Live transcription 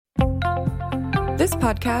This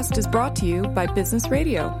podcast is brought to you by Business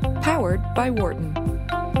Radio, powered by Wharton.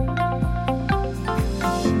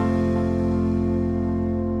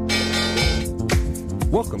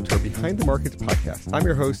 Welcome to our Behind the Markets podcast. I'm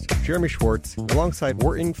your host, Jeremy Schwartz. Alongside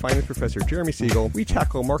Wharton Finance Professor Jeremy Siegel, we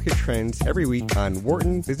tackle market trends every week on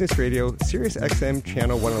Wharton Business Radio, Sirius XM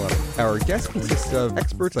Channel 111. Our guests consist of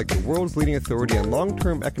experts like the world's leading authority on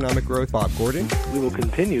long-term economic growth, Bob Gordon. We will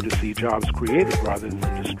continue to see jobs created rather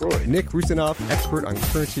than destroyed. Nick Rusinoff, expert on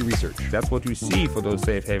currency research. That's what you see for those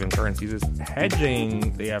safe haven currencies is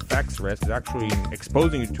hedging the FX risk is actually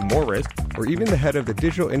exposing you to more risk. Or even the head of the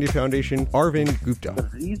Digital India Foundation, Arvind Gupta.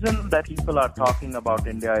 The reason that people are talking about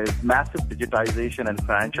India is massive digitization and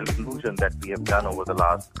financial inclusion that we have done over the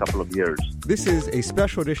last couple of years. This is a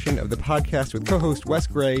special edition of the podcast with co-host Wes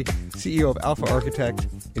Gray, CEO of Alpha Architect.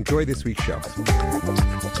 Enjoy this week's show.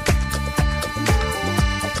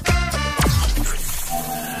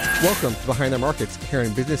 Welcome to Behind the Markets here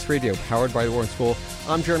on Business Radio, powered by the Wharton School.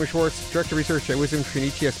 I'm Jeremy Schwartz, Director of Research at Wisdom Tree, an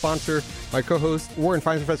ETF sponsor. My co-host, Wharton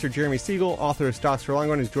Finance Professor Jeremy Siegel, author of Stocks for Long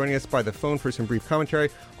Run, is joining us by the phone for some brief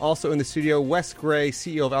commentary. Also in the studio, Wes Gray,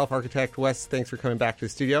 CEO of Alpha Architect. Wes, thanks for coming back to the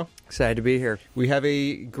studio. Excited to be here. We have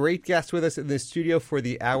a great guest with us in the studio for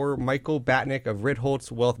the hour, Michael Batnick of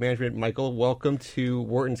Ritholtz Wealth Management. Michael, welcome to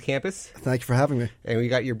Wharton's campus. Thank you for having me. And we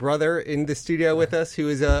got your brother in the studio with us, who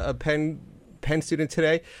is a Penn student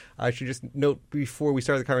today. I should just note before we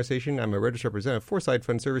start the conversation, I'm a registered representative of Foresight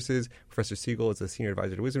Fund Services. Professor Siegel is a senior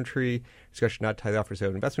advisor to Wisdom Tree. Discussion not tied to offers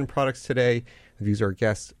of investment products today. The views of our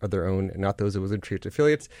guests are their own and not those of Wisdom Tree its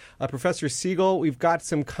affiliates. Professor Siegel, we've got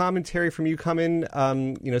some commentary from you coming.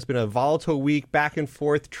 It's been a volatile week, back and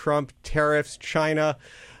forth, Trump, tariffs, China.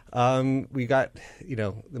 We got,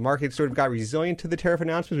 the market sort of got resilient to the tariff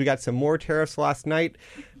announcements. We got some more tariffs last night,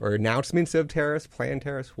 or announcements of tariffs, planned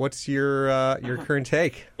tariffs. What's your current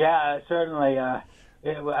take? Yeah, certainly. I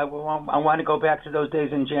want to go back to those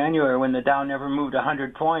days in January when the Dow never moved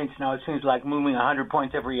 100 points. Now it seems like moving 100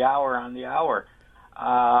 points every hour on the hour.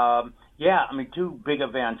 Two big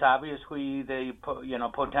events. Obviously, the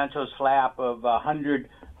potential slap of $100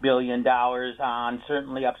 billion on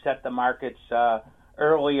certainly upset the markets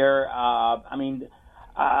earlier.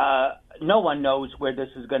 No one knows where this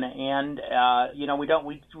is going to end.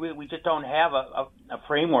 We just don't have a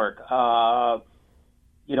framework,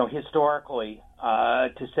 historically,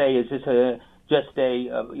 to say, is this just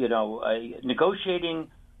a negotiating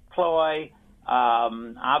ploy?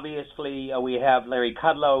 Obviously, we have Larry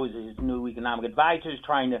Kudlow, his new economic advisors,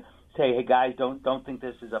 trying to say, hey guys, don't think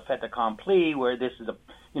this is a fait accompli, where this is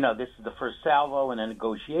the first salvo in a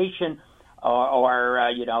negotiation.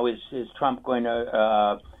 Is Trump going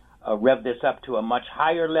to rev this up to a much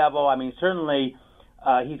higher level? I mean, certainly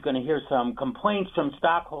he's going to hear some complaints from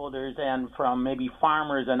stockholders and from maybe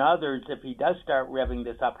farmers and others if he does start revving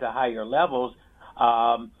this up to higher levels.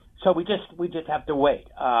 So we just have to wait.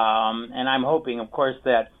 And I'm hoping, of course,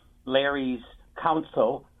 that Larry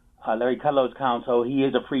Kudlow's counsel, he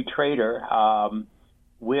is a free trader,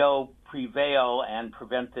 will prevail and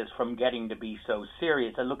prevent this from getting to be so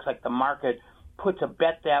serious. It looks like the market puts a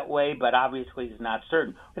bet that way, but obviously is not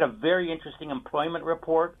certain. We had a very interesting employment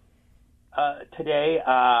report today.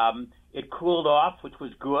 It cooled off, which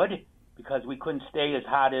was good because we couldn't stay as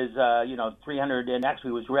hot as 300, and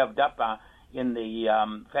actually was revved up in the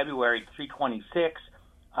February 326.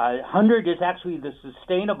 100 is actually the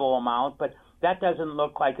sustainable amount, but that doesn't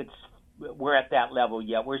look like we're at that level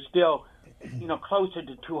yet. We're still closer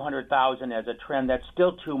to 200,000 as a trend. That's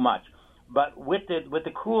still too much. But with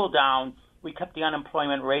the cool down, we kept the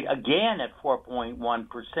unemployment rate again at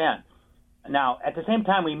 4.1%. Now, at the same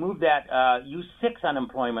time, we moved that U6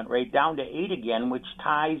 unemployment rate down to 8 again, which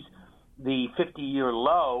ties the 50-year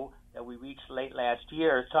low that we reached late last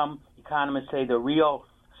year. Some economists say the real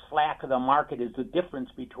slack of the market is the difference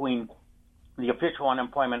between the official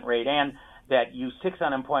unemployment rate and that U6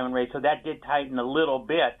 unemployment rate. So that did tighten a little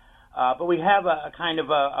bit. But we have a kind of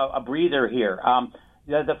a breather here.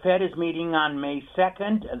 The Fed is meeting on May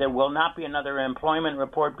 2nd. There will not be another employment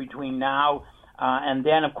report between now and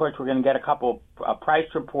then. Of course, we're going to get a couple price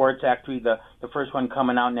reports, actually the first one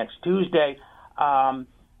coming out next Tuesday.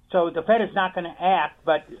 So the Fed is not going to act,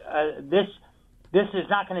 but this is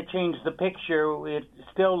not going to change the picture. It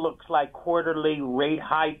still looks like quarterly rate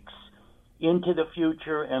hikes into the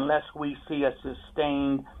future unless we see a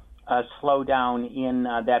sustained slowdown in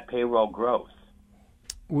that payroll growth.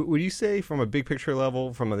 Would you say from a big picture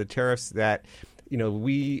level, from the tariffs, that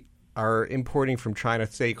we are importing from China,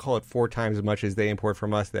 say, call it 4 times as much as they import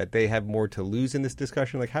from us, that they have more to lose in this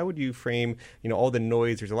discussion? Like, how would you frame, all the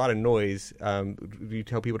noise? There's a lot of noise. Do you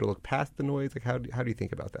tell people to look past the noise? Like, how do you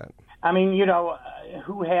think about that? I mean,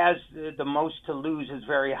 who has the most to lose is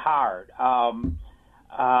very hard.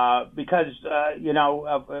 Because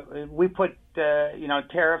we put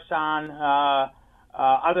tariffs on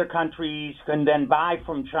other countries can then buy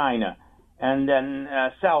from China and then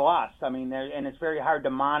sell us. I mean, and it's very hard to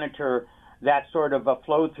monitor that sort of a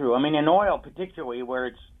flow through. I mean, in oil particularly, where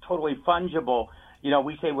it's totally fungible,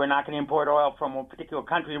 we say we're not going to import oil from a particular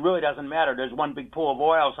country. It really doesn't matter. There's one big pool of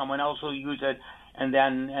oil. Someone else will use it, and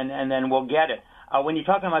then we'll get it. When you're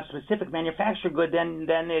talking about specific manufactured good, then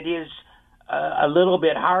it is a little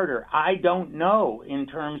bit harder. I don't know in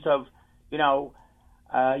terms of, they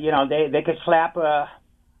could slap a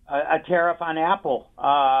tariff on Apple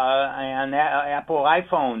and Apple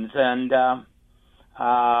iPhones, and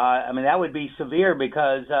I mean that would be severe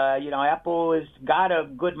because Apple has got a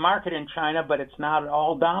good market in China, but it's not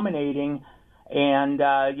all dominating, and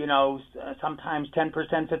sometimes 10%,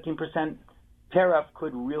 15% tariff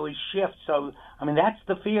could really shift. So I mean that's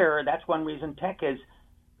the fear. That's one reason tech has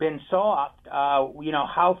been soft.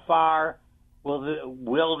 How far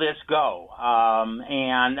will this go?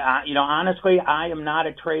 Honestly, I am not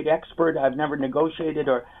a trade expert. I've never negotiated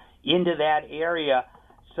or into that area.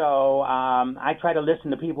 So I try to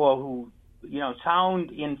listen to people who,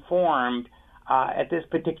 sound informed. At this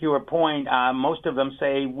particular point, most of them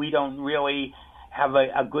say we don't really have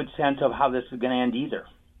a good sense of how this is going to end either.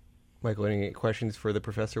 Michael, any questions for the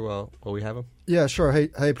professor while we have him? Yeah, sure.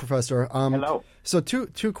 Hey, Professor. Hello. So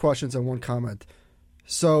two questions and one comment.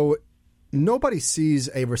 So nobody sees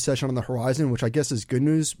a recession on the horizon, which I guess is good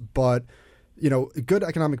news, but good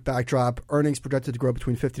economic backdrop, earnings projected to grow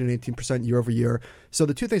between 15 and 18% year over year. So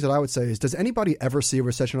the two things that I would say is, does anybody ever see a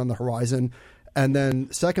recession on the horizon? And then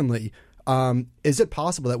secondly, is it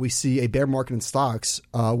possible that we see a bear market in stocks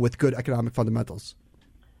with good economic fundamentals?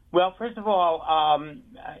 Well, first of all,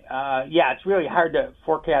 it's really hard to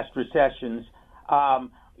forecast recessions.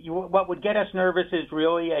 What would get us nervous is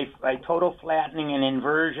really a total flattening and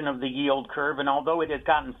inversion of the yield curve. And although it has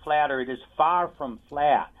gotten flatter, it is far from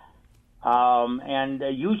flat. And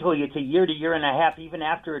usually it's a year to year and a half, even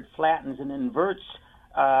after it flattens and inverts,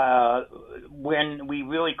 when we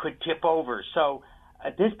really could tip over. So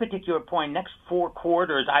at this particular point, next 4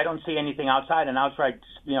 quarters, I don't see anything outside an outright,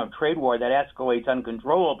 trade war that escalates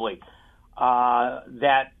uncontrollably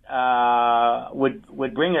that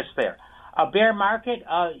would bring us there. A bear market,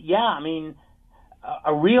 I mean,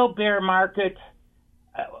 a real bear market.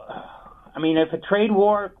 I mean, if a trade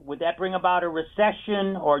war, would that bring about a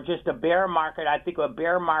recession or just a bear market? I think a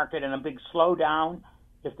bear market and a big slowdown.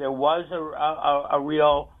 If there was a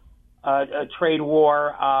real a trade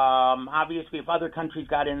war, obviously, if other countries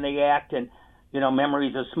got in the act, and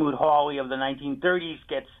memories of Smoot-Hawley of the 1930s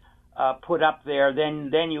gets put up there,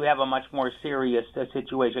 then you have a much more serious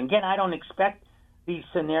situation. Again, I don't expect these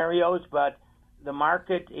scenarios, but the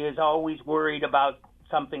market is always worried about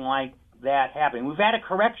something like that happening. We've had a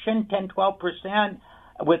correction, 10, 12%,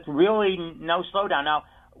 with really no slowdown. Now,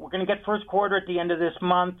 we're going to get first quarter at the end of this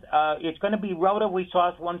month. It's going to be relatively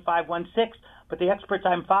soft, 1.5, 1.6, but the experts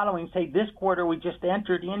I'm following say this quarter we just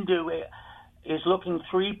entered into is looking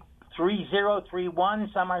 3.30,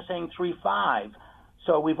 3.1. Some are saying 3.5.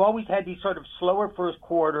 So we've always had these sort of slower first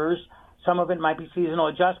quarters. Some of it might be seasonal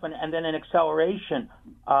adjustment, and then an acceleration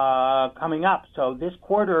coming up. So this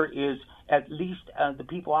quarter is, at least the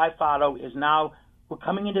people I follow, is now, we're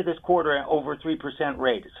coming into this quarter at over 3%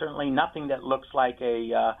 rate. It's certainly nothing that looks like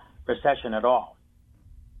a recession at all.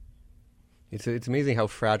 It's amazing how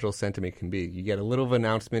fragile sentiment can be. You get a little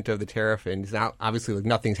announcement of the tariff, and it's not, obviously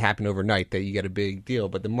nothing's happened overnight that you get a big deal,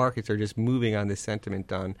 but the markets are just moving on this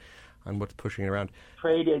sentiment on what's pushing it around.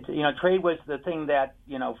 Trade was the thing that,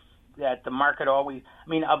 that the market always,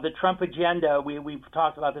 of the Trump agenda, we've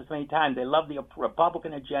talked about this many times. They love the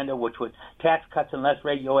Republican agenda, which was tax cuts and less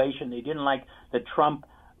regulation. They didn't like the Trump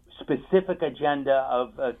specific agenda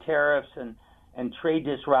of tariffs and trade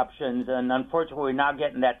disruptions. And unfortunately, we're now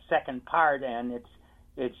getting that second part, and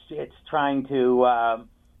it's trying to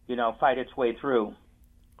fight its way through.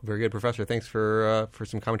 Very good, Professor. Thanks for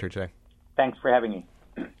some commentary today. Thanks for having me.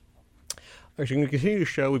 Actually, I'm going to continue the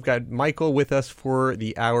show. We've got Michael with us for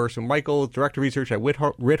the hour. So Michael, Director of Research at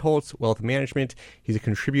Ritholtz Wealth Management. He's a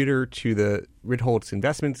contributor to the Ritholtz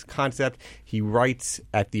Investments concept. He writes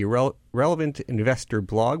at the Relevant Investor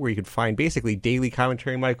blog, where you can find basically daily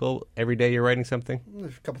commentary, Michael. Every day you're writing something? A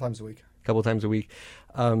couple times a week. a couple times a week.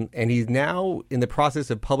 And he's now in the process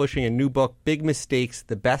of publishing a new book, Big Mistakes,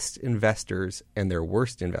 The Best Investors and Their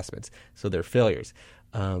Worst Investments. So their failures.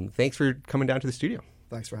 Thanks for coming down to the studio.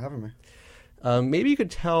 Thanks for having me. Maybe you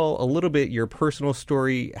could tell a little bit your personal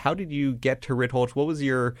story. How did you get to Ritholtz? What was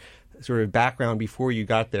your sort of background before you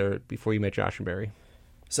got there, before you met Josh and Barry?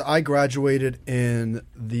 So I graduated in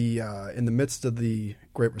the midst of the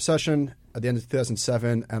Great Recession at the end of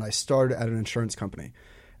 2007, and I started at an insurance company.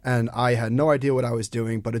 And I had no idea what I was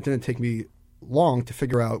doing, but it didn't take me long to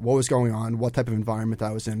figure out what was going on, what type of environment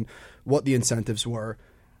I was in, what the incentives were.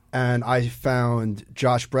 And I found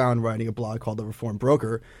Josh Brown writing a blog called The Reformed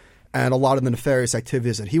Broker. And a lot of the nefarious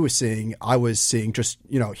activities that he was seeing, I was seeing just,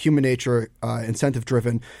 human nature,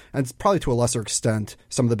 incentive-driven, and probably to a lesser extent,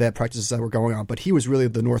 some of the bad practices that were going on. But he was really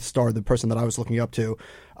the North Star, the person that I was looking up to,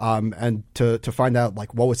 and to find out,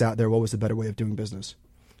 like, what was out there, what was the better way of doing business.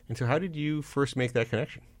 And so how did you first make that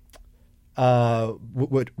connection?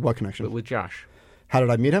 What connection? With Josh. How did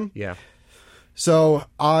I meet him? Yeah. So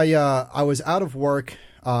I was out of work,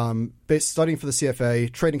 studying for the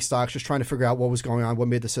CFA, trading stocks, just trying to figure out what was going on, what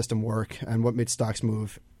made the system work, and what made stocks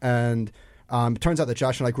move. And it turns out that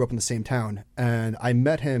Josh and I grew up in the same town, and I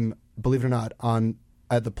met him, believe it or not,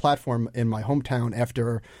 at the platform in my hometown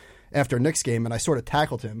after a Knicks game, and I sort of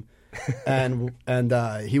tackled him. and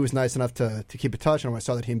he was nice enough to keep in touch. And when I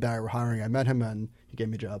saw that he and Barry were hiring, I met him, and he gave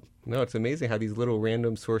me a job. No, it's amazing how these little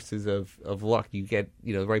random sources of luck, you get,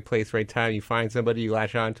 the right place, right time, you find somebody, you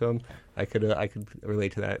latch on to them. I could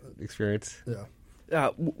relate to that experience. Yeah.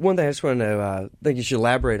 One thing I just wanted to think you should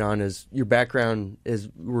elaborate on is your background is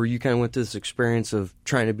where you kind of went through this experience of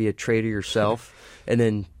trying to be a trader yourself and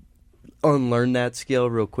then unlearn that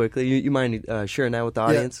skill real quickly. You mind sharing that with the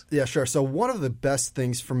audience? Yeah, sure. So one of the best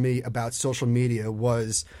things for me about social media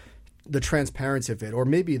was the transparency of it, or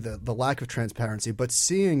maybe the lack of transparency, but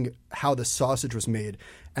seeing how the sausage was made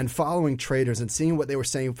and following traders and seeing what they were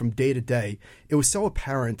saying from day to day. It was so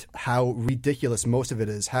apparent how ridiculous most of it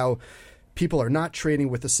is, how people are not trading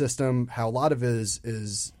with the system, how a lot of it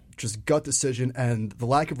is just gut decision, and the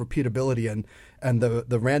lack of repeatability and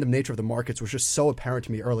the random nature of the markets was just so apparent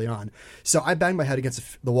to me early on. So I banged my head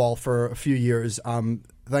against the wall for a few years.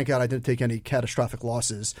 Thank God I didn't take any catastrophic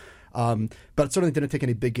losses. But it certainly didn't take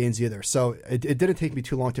any big gains either. So it didn't take me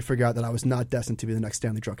too long to figure out that I was not destined to be the next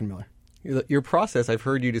Stanley Druckenmiller. Your process, I've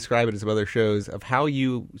heard you describe it in some other shows, of how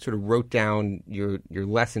you sort of wrote down your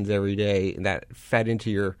lessons every day, and that fed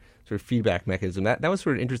into your sort of feedback mechanism. That was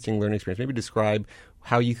sort of an interesting learning experience. Maybe describe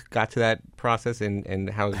how you got to that process and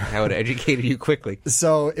how it educated you quickly.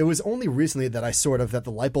 So it was only recently that that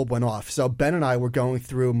the light bulb went off. So Ben and I were going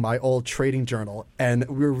through my old trading journal, and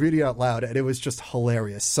we were reading it out loud, and it was just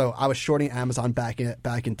hilarious. So I was shorting Amazon back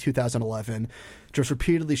in 2011, just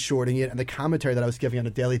repeatedly shorting it, and the commentary that I was giving on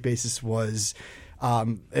a daily basis was,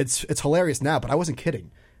 it's hilarious now, but I wasn't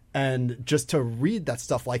kidding. And just to read that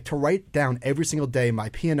stuff, like to write down every single day my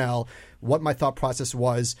P&L, what my thought process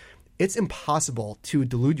was, it's impossible to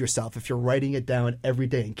delude yourself if you're writing it down every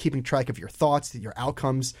day and keeping track of your thoughts, your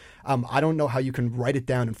outcomes. I don't know how you can write it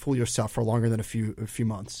down and fool yourself for longer than a few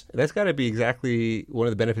months. That's got to be exactly one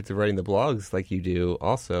of the benefits of writing the blogs like you do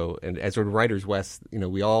also. And as sort of writers, Wes,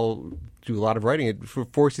 we all do a lot of writing. It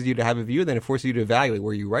forces you to have a view, then it forces you to evaluate.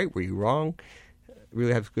 Were you right? Were you wrong?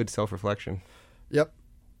 Really have good self-reflection. Yep.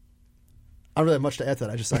 I don't really have much to add to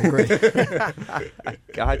that. I agree.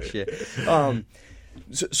 Gotcha.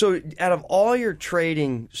 So out of all your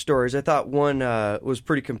trading stories, I thought one was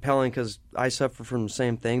pretty compelling because I suffer from the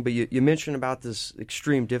same thing. But you mentioned about this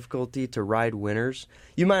extreme difficulty to ride winners.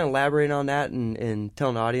 You mind elaborating on that and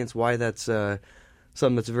telling the audience why that's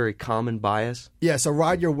something that's a very common bias? Yeah, so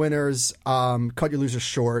ride your winners, cut your losers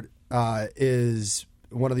short is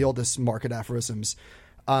one of the oldest market aphorisms.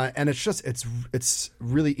 And it's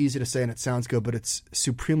really easy to say and it sounds good, but it's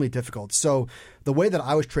supremely difficult. So the way that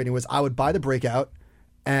I was trading was I would buy the breakout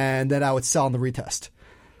and then I would sell on the retest.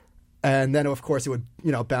 And then, of course, it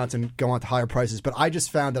would bounce and go on to higher prices. But I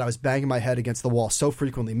just found that I was banging my head against the wall so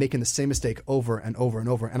frequently, making the same mistake over and over and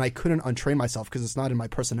over. And I couldn't untrain myself because it's not in my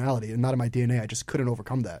personality and not in my DNA. I just couldn't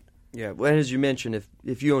overcome that. Yeah, well, as you mentioned,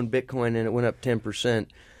 if you owned Bitcoin and it went up 10%,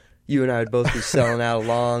 you and I would both be selling out a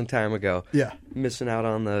long time ago. Yeah. Missing out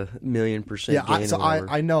on the 1,000,000% gain. Yeah,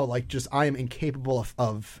 I know, I am incapable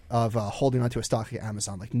of holding onto a stock like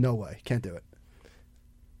Amazon. Like, no way. Can't do it.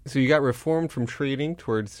 So you got reformed from trading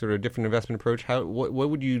towards sort of a different investment approach. How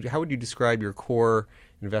would you describe your core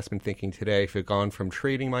investment thinking today if it had gone from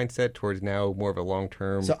trading mindset towards now more of a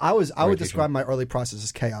long-term? So I would describe my early process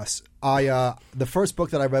as chaos. The first book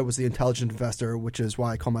that I read was The Intelligent Investor, which is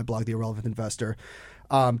why I call my blog The Irrelevant Investor.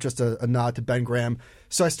 just a nod to Ben Graham.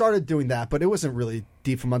 So I started doing that, but it wasn't really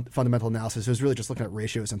deep fundamental analysis. It was really just looking at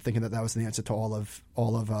ratios and thinking that that was the answer to all of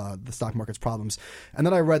the stock market's problems. And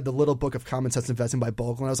then I read the Little Book of Common Sense Investing by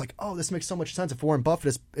Bogle, and I was like, oh, this makes so much sense. If Warren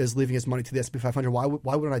Buffett is leaving his money to the S&P 500, why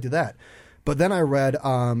wouldn't I do that? But then I read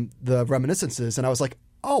the Reminiscences, and I was like,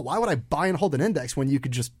 oh, why would I buy and hold an index when you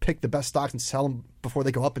could just pick the best stocks and sell them before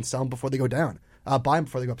they go up and sell them before they go down? Buy them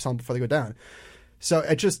before they go up, sell them before they go down. So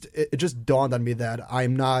it just dawned on me that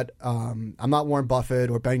I'm not Warren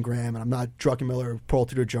Buffett or Ben Graham, and I'm not Druckenmiller or Pearl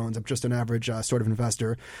Tudor Jones. I'm just an average sort of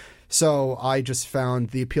investor. So I just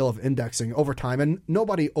found the appeal of indexing over time, and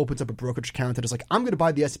nobody opens up a brokerage account that is like, I'm going to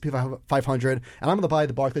buy the S&P 500 and I'm going to buy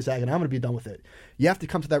the Barclays Agg and I'm going to be done with it. You have to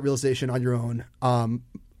come to that realization on your own.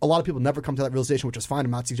 A lot of people never come to that realization, which is fine.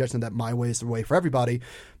 I'm not suggesting that my way is the way for everybody,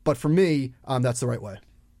 but for me, that's the right way.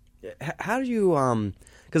 How do you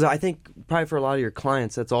because I think probably for a lot of your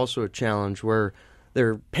clients, that's also a challenge where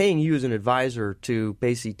they're paying you as an advisor to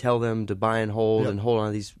basically tell them to buy and hold and hold on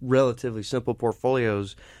to these relatively simple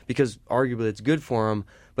portfolios because arguably it's good for them.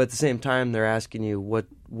 But at the same time, they're asking you, what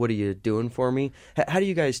are you doing for me? How do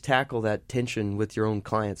you guys tackle that tension with your own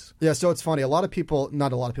clients? Yeah, so it's funny.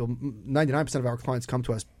 99% of our clients come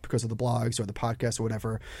to us because of the blogs or the podcasts or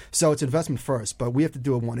whatever. So it's investment first, but we have to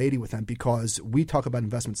do a 180 with them because we talk about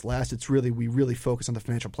investments last. We really focus on the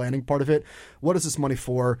financial planning part of it. What is this money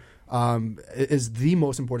for is the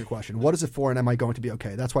most important question. What is it for and am I going to be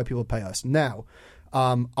okay? That's why people pay us. Now,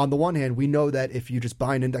 on the one hand, we know that if you just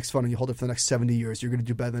buy an index fund and you hold it for the next 70 years, you're going to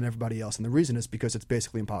do better than everybody else. And the reason is because it's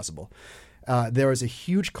basically impossible. There is a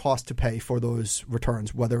huge cost to pay for those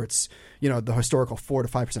returns, whether it's the historical 4 to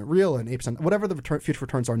 5% real and 8%, whatever the future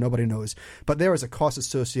returns are, nobody knows. But there is a cost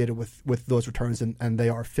associated with those returns, and they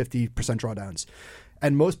are 50% drawdowns.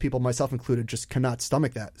 And most people, myself included, just cannot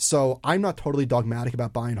stomach that. So I'm not totally dogmatic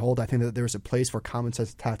about buy and hold. I think that there's a place for common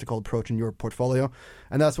sense tactical approach in your portfolio.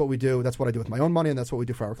 And that's what we do. That's what I do with my own money, and that's what we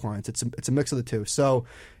do for our clients. It's a mix of the two. So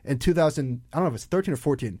in 2000, I don't know if it's 13 or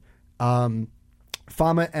 14,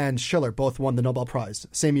 Fama and Schiller both won the Nobel Prize,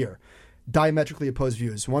 same year. Diametrically opposed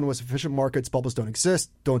views. One was efficient markets, bubbles don't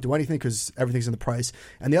exist, don't do anything because everything's in the price.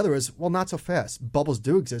 And the other is, well, not so fast. Bubbles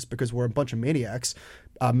do exist because we're a bunch of maniacs,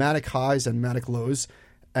 manic highs and manic lows.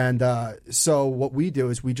 And so what we do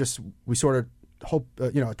is we sort of hope,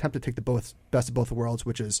 attempt to take the best of both worlds,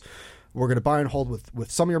 which is we're going to buy and hold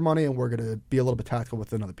with some of your money, and we're going to be a little bit tactical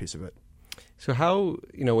with another piece of it. So how,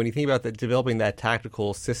 when you think about developing that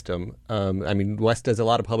tactical system, Wes does a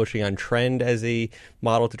lot of publishing on trend as a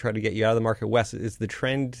model to try to get you out of the market. Wes, is the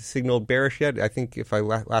trend signal bearish yet? I think if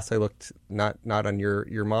last I looked, not on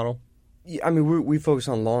your model. Yeah, we focus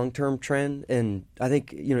on long-term trend, and I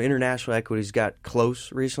think international equities got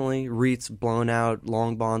close recently. REITs blown out,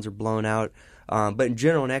 long bonds are blown out, but in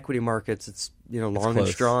general in equity markets, it's long and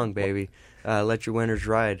strong, baby. Let your winners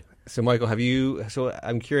ride. So, Michael,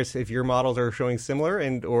 I'm curious if your models are showing similar,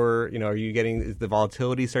 are you is the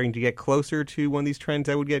volatility starting to get closer to one of these trends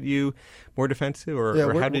that would get you more defensive,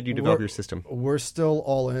 or how did you develop your system? We're still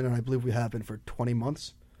all in, and I believe we have been for 20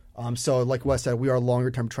 months. So like Wes said, we are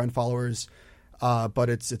longer-term trend followers, but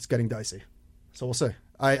it's getting dicey. So we'll see.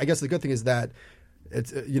 I guess the good thing is that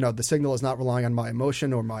it's the signal is not relying on my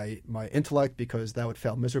emotion or my intellect, because that would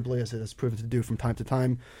fail miserably, as it has proven to do from time to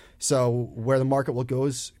time. So where the market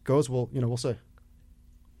goes, we'll see.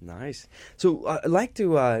 Nice. So I'd like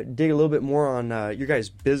to dig a little bit more on your guys'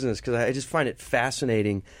 business, because I just find it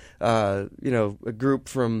fascinating. A group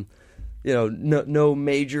from no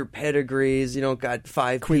major pedigrees, got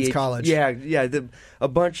 5 Queens College. Yeah. A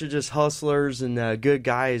bunch of just hustlers and good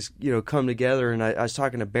guys, come together. And I was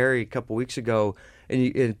talking to Barry a couple weeks ago,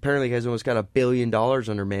 and apparently you guys almost got $1 billion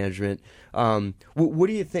under management. What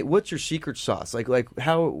do you think? What's your secret sauce? Like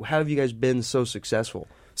how have you guys been so successful?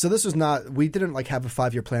 So this was we didn't have a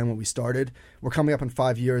 5-year plan when we started. We're coming up in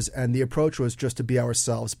 5 years, and the approach was just to be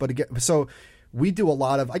ourselves. But again, we do a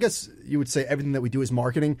lot of, I guess you would say everything that we do is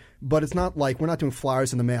marketing, but it's not like we're not doing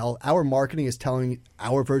flyers in the mail. Our marketing is telling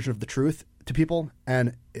our version of the truth to people,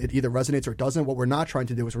 and it either resonates or it doesn't. What we're not trying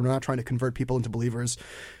to do is we're not trying to convert people into believers.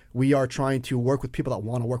 We are trying to work with people that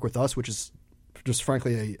want to work with us, which is just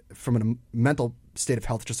frankly, from a mental state of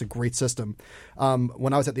health, just a great system.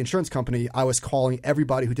 When I was at the insurance company, I was calling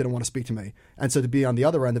everybody who didn't want to speak to me. And so to be on the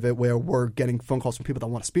other end of it, where we're getting phone calls from people that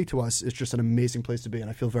want to speak to us, is just an amazing place to be, and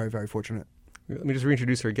I feel very, very fortunate. Let me just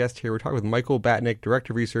reintroduce our guest here. We're talking with Michael Batnick,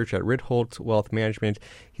 Director of Research at Ritholtz Wealth Management.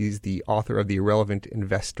 He's the author of the Irrelevant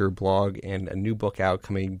Investor blog and a new book out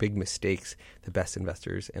coming, Big Mistakes, The Best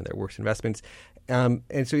Investors and Their Worst Investments.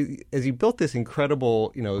 And so as you built this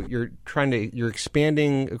incredible, you're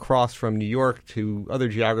expanding across from New York to other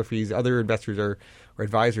geographies, other investors or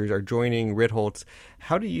advisors are joining Ritholtz.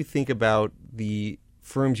 How do you think about the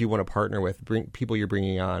firms you want to partner with, people you're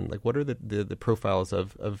bringing on? Like, what are the profiles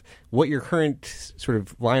of what your current sort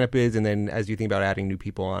of lineup is, and then as you think about adding new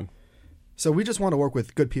people on? So we just want to work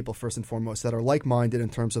with good people first and foremost that are like-minded in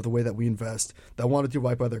terms of the way that we invest, that want to do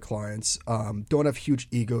right by their clients, don't have huge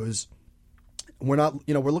egos. We're not,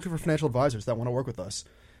 we're looking for financial advisors that want to work with us.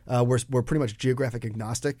 We're pretty much geographic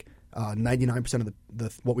agnostic. 99% of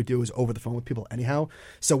the what we do is over the phone with people anyhow.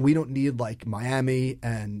 So we don't need like Miami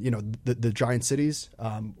and the giant cities.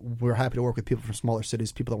 We're happy to work with people from smaller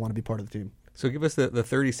cities, people that want to be part of the team. So give us the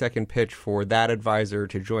 30-second pitch for that advisor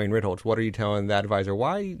to join Ritholtz. What are you telling that advisor?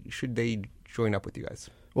 Why should they join up with you guys?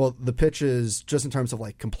 Well, the pitch is just in terms of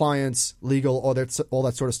like compliance, legal, all that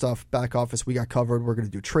sort of stuff, back office, we got covered. We're going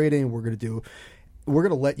to do trading. We're going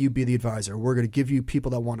to let you be the advisor. We're going to give you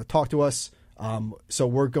people that want to talk to us. So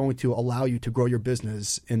we're going to allow you to grow your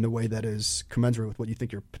business in the way that is commensurate with what you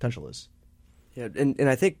think your potential is. Yeah, and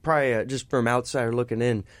I think probably just from outsider looking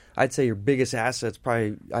in, I'd say your biggest asset's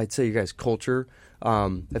probably, I'd say you guys' culture.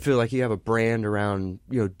 I feel like you have a brand around,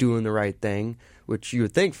 doing the right thing, which you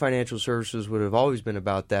would think financial services would have always been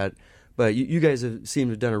about that. But you guys seem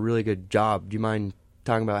to have done a really good job. Do you mind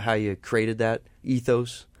talking about how you created that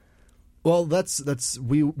ethos? Well,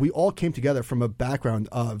 we all came together from a background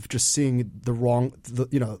of just seeing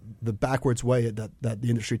the backwards way that the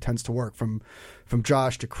industry tends to work, from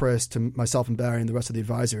Josh to Chris to myself and Barry and the rest of the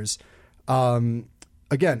advisors.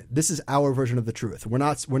 Again, this is our version of the truth. We're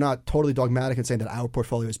not totally dogmatic in saying that our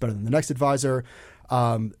portfolio is better than the next advisor,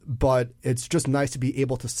 but it's just nice to be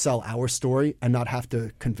able to sell our story and not have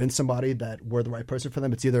to convince somebody that we're the right person for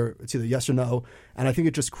them. It's either yes or no, and I think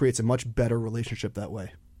it just creates a much better relationship that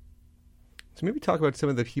way. So maybe talk about some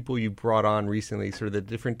of the people you brought on recently, sort of the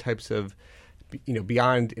different types of,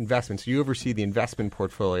 beyond investments. You oversee the investment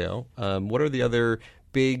portfolio. What are the other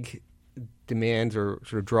big demands or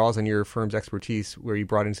sort of draws on your firm's expertise where you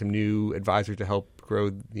brought in some new advisors to help grow,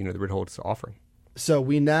 the Ritholtz offering? So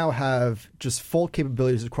we now have just full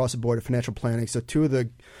capabilities across the board of financial planning. So two of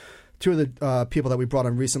the people that we brought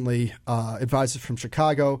on recently, advisors from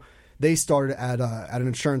Chicago. They started at an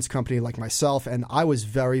insurance company like myself, and I was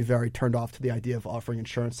very, very turned off to the idea of offering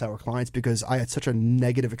insurance to our clients because I had such a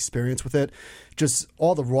negative experience with it, just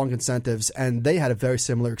all the wrong incentives. And they had a very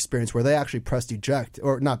similar experience where they actually pressed eject,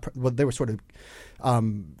 or not. Well, they were sort of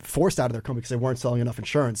forced out of their company because they weren't selling enough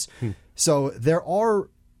insurance. So there are,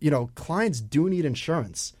 clients do need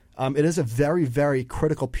insurance. It is a very, very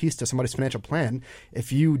critical piece to somebody's financial plan.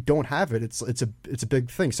 If you don't have it, it's a big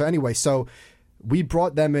thing. So anyway, we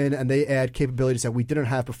brought them in, and they add capabilities that we didn't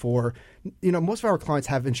have before. Most of our clients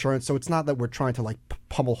have insurance, so it's not that we're trying to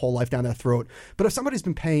pummel whole life down their throat. But if somebody's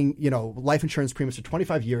been paying, life insurance premiums for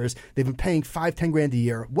 25 years, they've been paying $5-10 grand a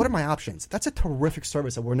year. What are my options? That's a terrific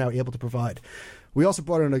service that we're now able to provide. We also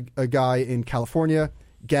brought in a guy in California,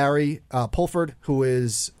 Gary Pulford, who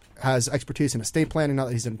has expertise in estate planning. Not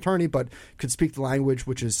that he's an attorney, but could speak the language,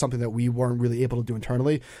 which is something that we weren't really able to do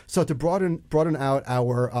internally. So to broaden out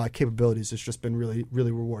our capabilities has just been really,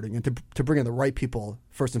 really rewarding. And to bring in the right people,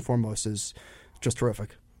 first and foremost, is just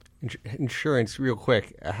terrific. Insurance, real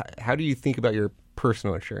quick. How do you think about your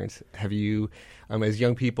personal insurance? Have you, as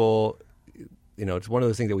young people, it's one of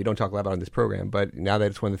those things that we don't talk a lot about in this program, but now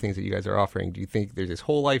that it's one of the things that you guys are offering, do you think there's this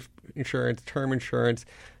whole life insurance, term insurance?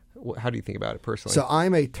 How do you think about it personally? So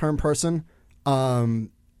I'm a term person,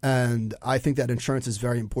 and I think that insurance is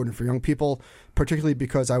very important for young people, particularly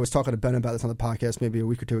because I was talking to Ben about this on the podcast maybe a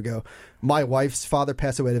week or two ago. My wife's father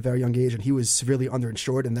passed away at a very young age, and he was severely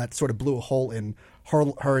underinsured, and that sort of blew a hole in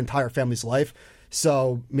her entire family's life.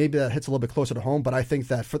 So maybe that hits a little bit closer to home, but I think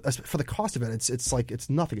that for the cost of it, it's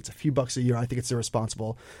nothing. It's a few bucks a year. I think it's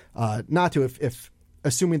irresponsible not to if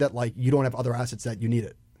assuming that you don't have other assets that you need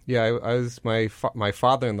it. Yeah, my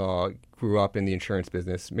father-in-law grew up in the insurance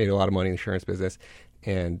business, made a lot of money in the insurance business,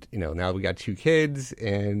 and now we got 2 kids,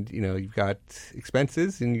 and you've got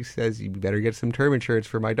expenses, and he says you better get some term insurance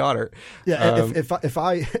for my daughter. Yeah, if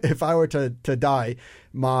I were to die,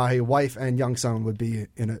 my wife and young son would be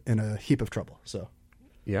in a heap of trouble. So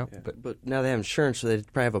yeah. But now they have insurance, so they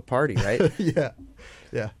probably have a party, right? yeah.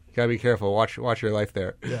 You gotta be careful. Watch your life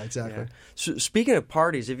there. Yeah, exactly. Yeah. So speaking of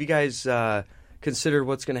parties, have you guys considered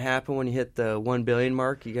what's going to happen when you hit the 1 billion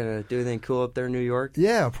mark? You going to do anything cool up there in New York?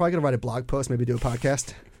 Yeah, I'm probably going to write a blog post, maybe do a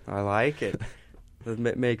podcast. I like it.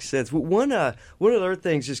 That makes sense. One of the other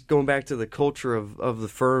things, just going back to the culture of the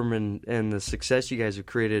firm and the success you guys have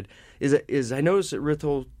created, is I noticed at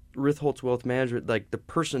Ritholtz Wealth Management, the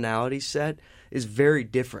personality set is very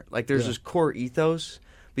different. Like there's this core ethos,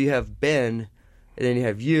 but you have Ben, and then you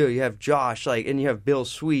have you have Josh, like, and you have Bill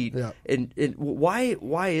Sweet. Yeah. And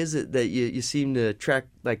why is it that you seem to attract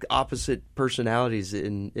like opposite personalities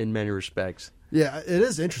in many respects? Yeah, it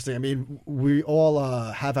is interesting. I mean, we all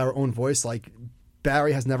have our own voice. Like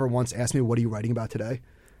Barry has never once asked me, "What are you writing about today?"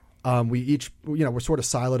 We each, we're sort of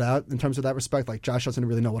siloed out in terms of that respect. Like Josh doesn't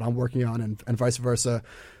really know what I'm working on, and vice versa.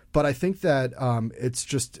 But I think that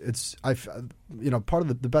part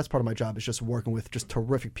of the best part of my job is just working with just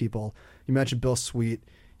terrific people. You mentioned Bill Sweet.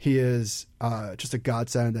 He is just a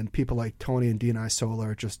godsend, and people like Tony and D&I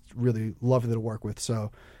Solar are just really lovely to work with.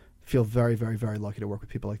 So I feel very, very, very lucky to work with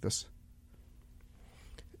people like this.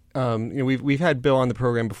 We've had Bill on the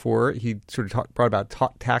program before. He sort of brought about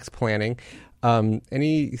tax planning.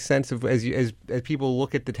 Any sense of as people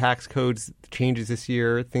look at the tax codes changes this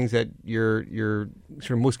year, things that your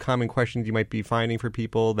sort of most common questions you might be finding for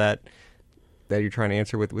people that you're trying to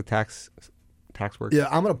answer with tax work? Yeah,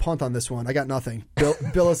 I'm going to punt on this one. I got nothing.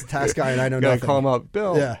 Bill is the tax guy, and I know Gotta nothing. Call him up,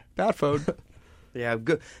 Bill. Yeah, bat phone. Yeah,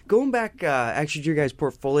 going back actually to your guys'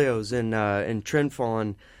 portfolios and trend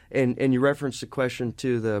following. And you referenced the question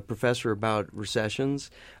to the professor about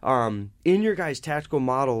recessions. In your guys' tactical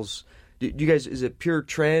models, do you guys, is it pure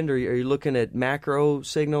trend, or are you looking at macro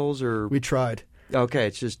signals? Or we tried. Okay,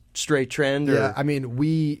 it's just straight trend. Yeah, I mean,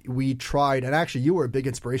 we tried, and actually, you were a big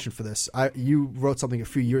inspiration for this. You wrote something a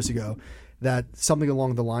few years ago that something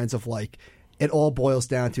along the lines of like, it all boils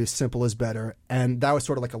down to simple is better, and that was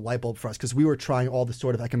sort of like a light bulb for us because we were trying all this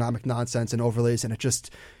sort of economic nonsense and overlays, and it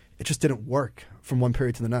just didn't work from one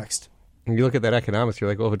period to the next. And you look at that economics, you're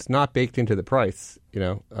like, well, if it's not baked into the price,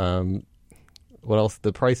 what else?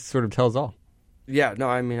 The price sort of tells all. Yeah, no,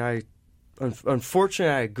 I mean,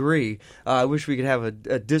 unfortunately, I agree. I wish we could have a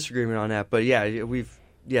disagreement on that, but yeah,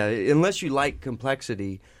 unless you like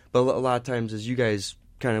complexity, but a lot of times, as you guys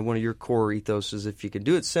kind of one of your core ethos is if you can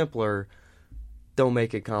do it simpler, don't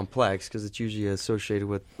make it complex because it's usually associated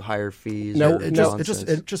with higher fees.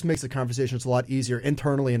 It just makes the conversations a lot easier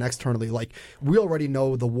internally and externally. Like we already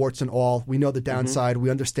know the warts and all. We know the downside. We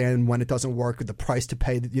understand when it doesn't work, the price to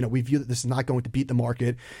pay. We view that this is not going to beat the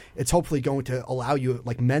market. It's hopefully going to allow you,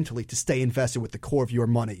 like mentally, to stay invested with the core of your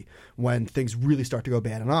money when things really start to go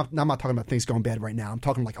bad. And I'm not talking about things going bad right now. I'm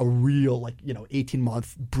talking like a real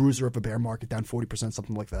 18-month bruiser of a bear market down 40%,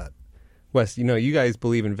 something like that. Wes, you guys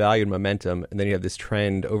believe in value and momentum, and then you have this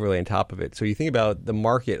trend overlay on top of it. So you think about the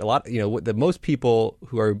market, a lot, the most people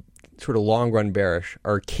who are sort of long-run bearish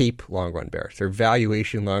are CAPE long-run bearish. They're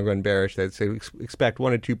valuation long-run bearish. That say expect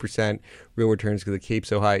 1% to 2% real returns because the CAPE's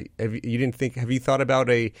so high. Have you thought about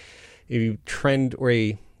a trend or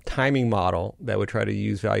a timing model that would try to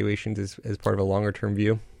use valuations as part of a longer-term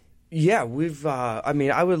view? Yeah,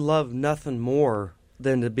 I would love nothing more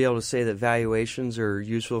than to be able to say that valuations are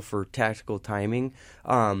useful for tactical timing.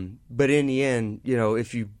 But in the end,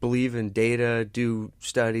 if you believe in data, do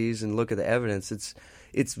studies, and look at the evidence,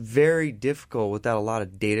 it's very difficult without a lot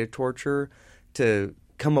of data torture to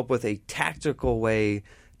come up with a tactical way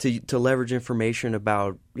to leverage information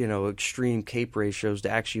about, extreme CAPE ratios to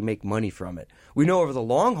actually make money from it. We know over the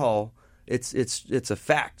long haul, it's a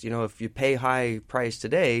fact. If you pay high price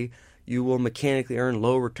today, you will mechanically earn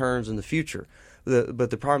low returns in the future. But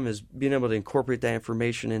the problem is being able to incorporate that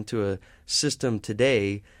information into a system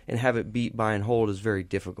today and have it beat, buy, and hold is very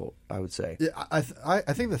difficult, I would say. Yeah, I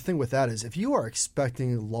think the thing with that is if you are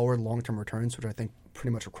expecting lower long-term returns, which I think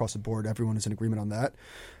pretty much across the board everyone is in agreement on that,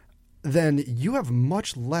 then you have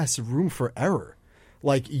much less room for error.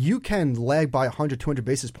 Like you can lag by 100, 200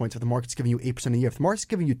 basis points if the market's giving you 8% a year. If the market's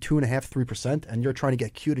giving you 2.5%, 3%, and you're trying to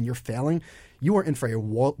get cute and you're failing, you are in for a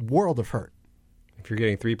world of hurt. If you're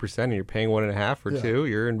getting 3% and you're paying 1.5 or 2,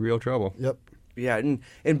 you're in real trouble. Yep. Yeah,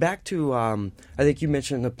 and back to I think you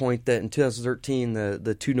mentioned the point that in 2013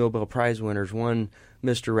 the two Nobel Prize winners, one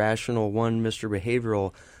Mr. Rational, one Mr.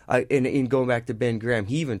 Behavioral, and going back to Ben Graham,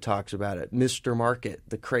 he even talks about it. Mr. Market,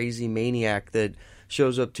 the crazy maniac that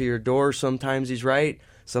shows up to your door. Sometimes he's right,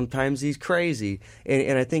 sometimes he's crazy,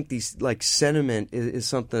 and I think these sentiment is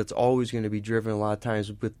something that's always going to be driven a lot of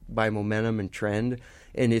times by momentum and trend.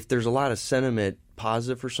 And if there's a lot of sentiment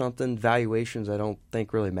positive for something, valuations I don't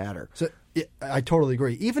think really matter. So I totally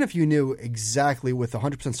agree. Even if you knew exactly with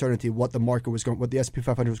 100% certainty what the market was going, what the S&P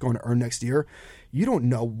 500 was going to earn next year, you don't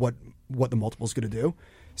know what the multiple is going to do.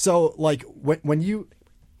 So okay,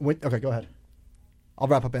 go ahead. I'll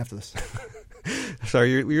wrap up after this.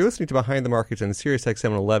 Sorry, you're listening to Behind the Markets on Sirius XM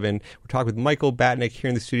 711. We're talking with Michael Batnick here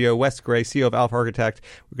in the studio, Wes Gray, CEO of Alpha Architect.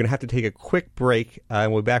 We're going to have to take a quick break,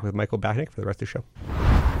 and we'll be back with Michael Batnick for the rest of the show.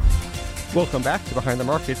 Welcome back to Behind the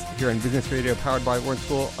Markets here on Business Radio, powered by Wharton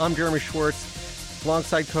School. I'm Jeremy Schwartz.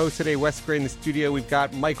 Alongside co-host today, Wes Gray in the studio, we've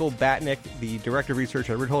got Michael Batnick, the Director of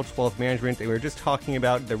Research at Ritholtz Wealth Management, and we were just talking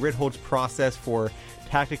about the Ritholtz process for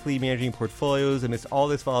tactically managing portfolios. Amidst all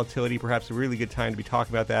this volatility, perhaps a really good time to be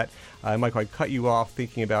talking about that. Michael, I cut you off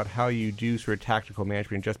thinking about how you do sort of tactical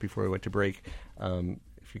management just before we went to break.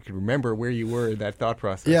 If you could remember where you were in that thought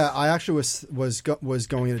process. Yeah, I actually was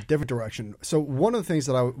going in a different direction. So one of the things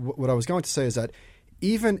that what I was going to say is that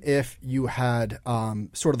even if you had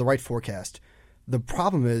sort of the right forecast, the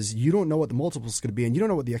problem is you don't know what the multiple is going to be, and you don't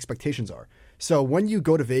know what the expectations are. So when you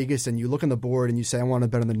go to Vegas and you look on the board and you say, I want to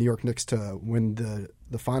bet on the New York Knicks to win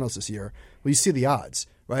the finals this year, well, you see the odds,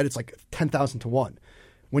 right? It's like 10,000 to 1.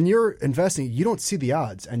 When you're investing, you don't see the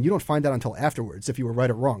odds, and you don't find out until afterwards if you were right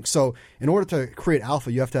or wrong. So in order to create alpha,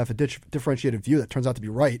 you have to have a differentiated view that turns out to be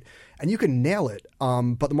right, and you can nail it,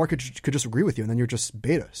 but the market could just agree with you, and then you're just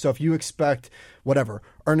beta. So if you expect,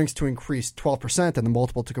 earnings to increase 12% and the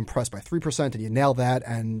multiple to compress by 3%, and you nail that,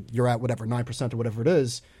 and you're at 9% or whatever it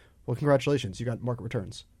is, well, congratulations, you got market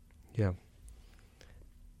returns. Yeah.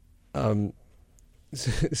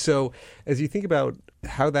 So as you think about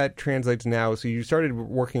how that translates now, so you started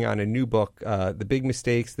working on a new book, The Big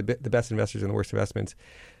Mistakes, the Best Investors and the Worst Investments.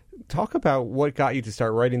 Talk about what got you to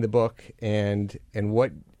start writing the book and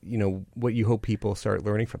what you hope people start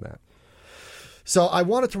learning from that. So I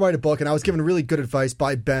wanted to write a book, and I was given really good advice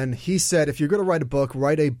by Ben. He said, if you're going to write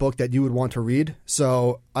a book that you would want to read.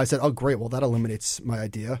 So I said, oh, great. Well, that eliminates my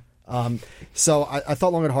idea. So I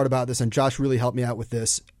thought long and hard about this, and Josh really helped me out with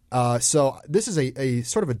this. So this is a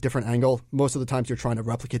sort of a different angle. Most of the times you're trying to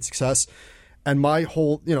replicate success. And my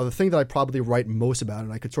whole, the thing that I probably write most about,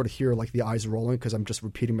 and I could sort of hear like the eyes rolling because I'm just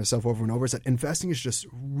repeating myself over and over, is that investing is just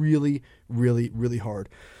really, really, really hard.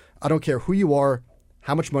 I don't care who you are,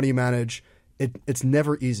 how much money you manage. It's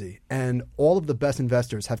never easy. And all of the best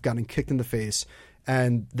investors have gotten kicked in the face.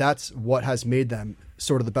 And that's what has made them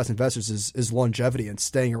sort of the best investors is longevity and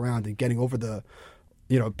staying around and getting over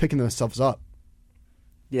picking themselves up.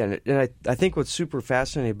 Yeah, and I think what's super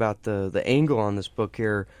fascinating about the angle on this book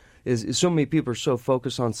here is so many people are so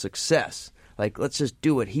focused on success. Like, let's just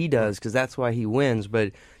do what he does because that's why he wins.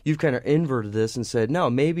 But you've kind of inverted this and said, no,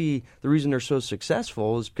 maybe the reason they're so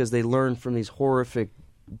successful is because they learn from these horrific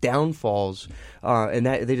downfalls and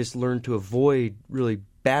that they just learned to avoid really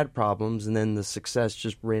bad problems, and then the success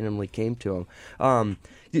just randomly came to them.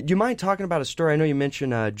 Do you mind talking about a story? I know you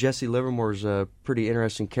mentioned Jesse Livermore's a pretty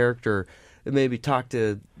interesting character. Maybe talk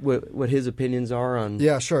to what his opinions are on.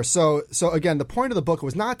 Yeah, sure. So again, the point of the book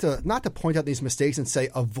was not to point out these mistakes and say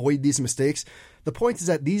avoid these mistakes. The point is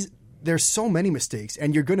that there's so many mistakes,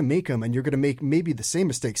 and you're going to make them, and you're going to make maybe the same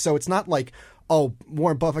mistakes. So it's not like, oh,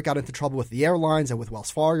 Warren Buffett got into trouble with the airlines and with Wells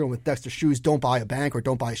Fargo and with Dexter Shoes. Don't buy a bank or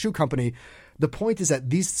don't buy a shoe company. The point is that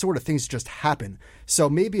these sort of things just happen. So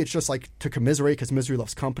maybe it's just like to commiserate because misery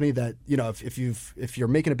loves company. That if you're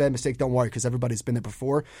making a bad mistake, don't worry because everybody's been there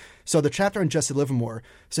before. So the chapter on Jesse Livermore.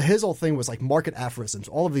 So his whole thing was like market aphorisms,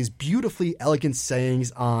 all of these beautifully elegant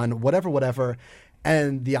sayings on whatever.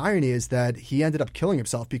 And the irony is that he ended up killing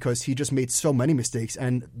himself because he just made so many mistakes.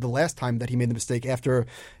 And the last time that he made the mistake after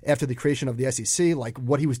the creation of the SEC, like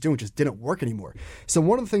what he was doing just didn't work anymore. So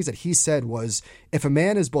one of the things that he said was, if a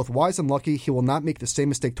man is both wise and lucky, he will not make the same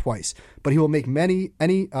mistake twice, but he will make any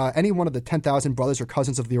one of the 10,000 brothers or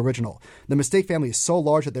cousins of the original. The mistake family is so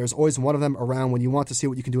large that there's always one of them around when you want to see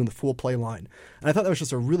what you can do in the fool play line. And I thought that was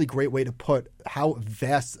just a really great way to put how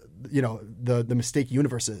vast the mistake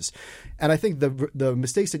universe is. And I think the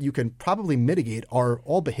mistakes that you can probably mitigate are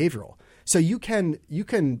all behavioral. So you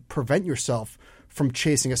can prevent yourself from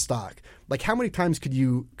chasing a stock. Like, how many times could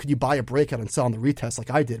you buy a breakout and sell on the retest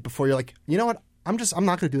like I did before you're like, you know what, I'm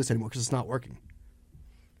not going to do this anymore because it's not working.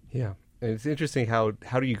 Yeah. And it's interesting how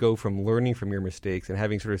do you go from learning from your mistakes and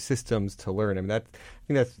having sort of systems to learn. I mean, I think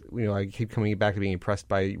that's I keep coming back to being impressed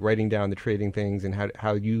by writing down the trading things and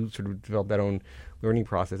how you sort of develop that own learning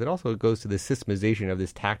process. It also goes to the systemization of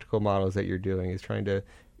this tactical models that you're doing. Is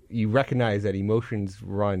you recognize that emotions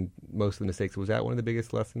run most of the mistakes. Was that one of the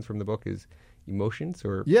biggest lessons from the book? Is emotions?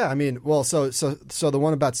 Or yeah, I mean, well, so the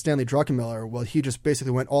one about Stanley Druckenmiller, well, he just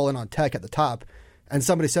basically went all in on tech at the top. And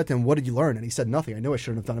somebody said to him, what did you learn? And he said, nothing. I knew I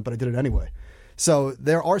shouldn't have done it, but I did it anyway. So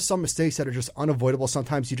there are some mistakes that are just unavoidable.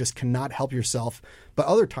 Sometimes you just cannot help yourself. But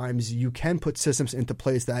other times you can put systems into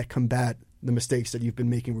place that combat the mistakes that you've been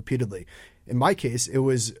making repeatedly. In my case,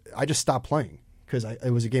 I just stopped playing because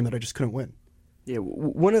it was a game that I just couldn't win. Yeah,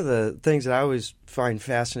 one of the things that I always find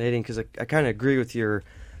fascinating, because I kind of agree with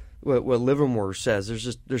what Livermore says.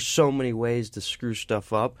 There's so many ways to screw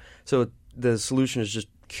stuff up. So the solution is just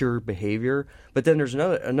cure behavior. But then there's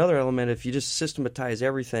another element. If you just systematize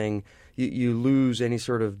everything, you lose any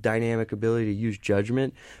sort of dynamic ability to use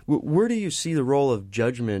judgment. Where do you see the role of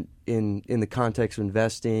judgment in the context of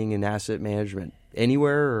investing and asset management?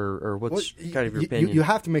 Anywhere, or what's kind of your opinion? You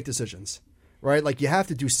have to make decisions, right? Like, you have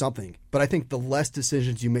to do something. But I think the less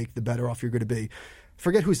decisions you make, the better off you're going to be.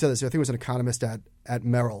 Forget who said this. I think it was an economist at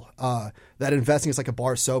Merrill. That investing is like a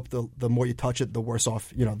bar of soap. The more you touch it, the worse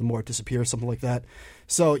off, the more it disappears, something like that.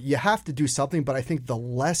 So you have to do something, but I think the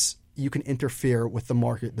less you can interfere with the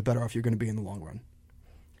market, the better off you're going to be in the long run.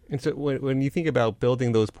 And so when you think about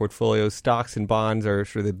building those portfolios, stocks and bonds are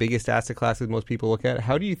sort of the biggest asset classes most people look at.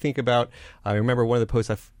 How do you think about, I remember one of the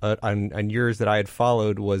posts on yours that I had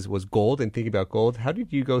followed was gold, and thinking about gold. How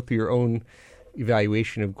did you go through your own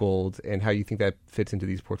evaluation of gold and how you think that fits into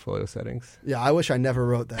these portfolio settings? Yeah, I wish I never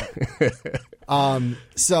wrote that.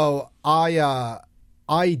 So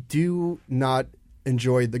I do not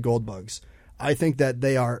enjoy the gold bugs. I think that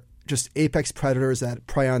they are just apex predators that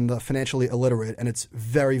prey on the financially illiterate, and it's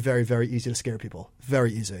very, very, very easy to scare people.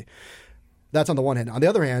 Very easy. That's on the one hand. On the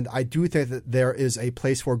other hand, I do think that there is a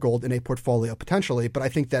place for gold in a portfolio potentially, but I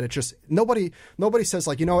think that it just nobody says,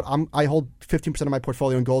 like, I hold 15% of my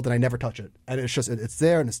portfolio in gold and I never touch it, and it's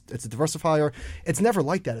there and it's a diversifier. It's never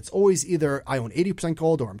like that. It's always either I own 80%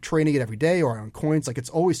 gold, or I'm trading it every day, or I own coins. Like,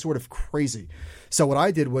 it's always sort of crazy. So what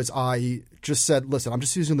I did was I just said, listen, I'm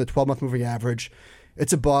just using the 12-month moving average.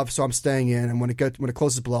 It's above, so I'm staying in, and when it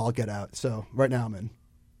closes below, I'll get out. So right now I'm in.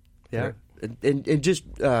 Yeah, and just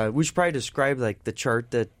we should probably describe like the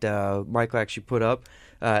chart that Michael actually put up,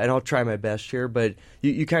 and I'll try my best here. But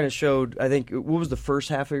you kind of showed, I think, what was the first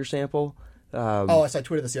half of your sample? So I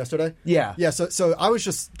tweeted this yesterday. Yeah. So I was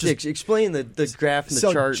just explain the graph and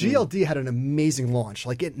the chart. So GLD had an amazing launch.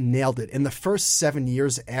 Like, it nailed it. In the first 7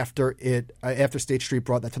 years after State Street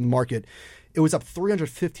brought that to the market, it was up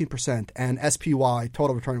 315%, and SPY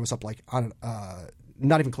total return was up like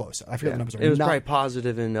not even close. I forget the numbers. It was probably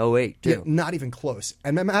positive in 2008 too. Yeah, not even close.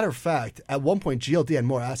 And as a matter of fact, at one point GLD had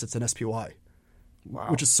more assets than SPY,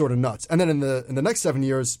 which is sort of nuts. And then in the next 7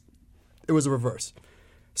 years, it was a reverse.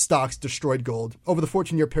 Stocks destroyed gold. Over the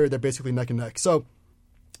 14-year period, they're basically neck and neck. So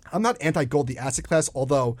I'm not anti-gold, the asset class,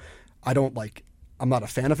 although I'm not a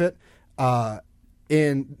fan of it.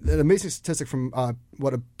 In an amazing statistic from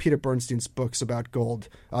Peter Bernstein's books about gold,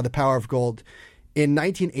 The Power of Gold, in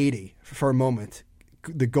 1980, for a moment,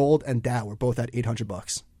 the gold and Dow were both at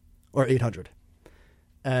 $800 or 800,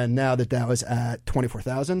 and now the Dow is at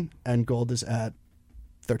 24,000 and gold is at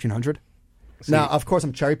 1,300. Now, of course,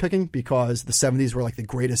 I'm cherry picking because the 70s were like the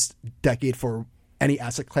greatest decade for any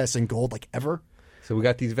asset class in gold, like, ever. So we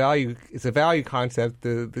got these value. It's a value concept.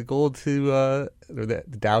 The gold to or the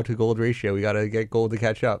Dow to gold ratio. We got to get gold to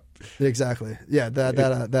catch up. Exactly. Yeah.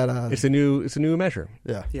 It's a new measure.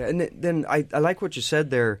 Yeah. Yeah. And then I like what you said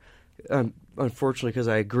there. Unfortunately, because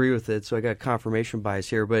I agree with it, so I got confirmation bias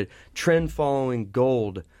here. But trend following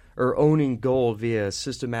gold or owning gold via a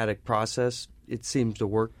systematic process, it seems to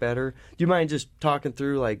work better. Do you mind just talking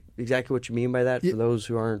through like exactly what you mean by that for those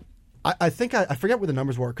who aren't? I think I forget what the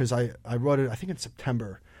numbers were because I wrote it, I think, in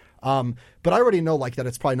September. But I already know like that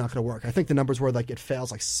it's probably not going to work. I think the numbers were like it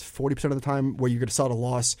fails like 40% of the time where you're going to sell at a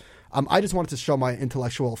loss. I just wanted to show my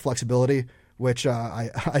intellectual flexibility, which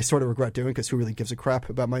I sort of regret doing because who really gives a crap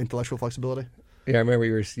about my intellectual flexibility? Yeah, I remember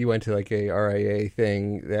you went to like a RIA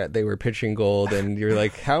thing that they were pitching gold, and you're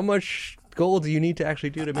like, how much gold do you need to actually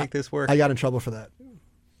do to make this work? I got in trouble for that.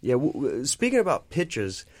 Yeah, speaking about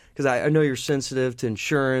pitches, because I know you're sensitive to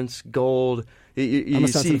insurance, gold. I'm a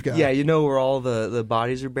sensitive guy. Yeah, you know where all the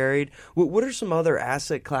bodies are buried. What are some other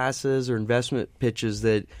asset classes or investment pitches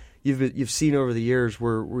that you've seen over the years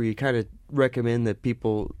where you kind of recommend that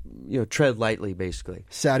people tread lightly, basically?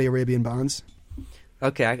 Saudi Arabian bonds.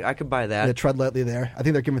 Okay, I could buy that. Yeah, tread lightly there. I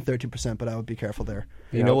think they're giving 13%, but I would be careful there.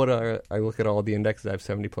 You know what? I look at all the indexes. I have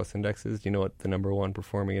 70+ indexes. Do you know what the number one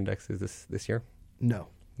performing index is this year? No.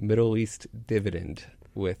 Middle East dividend,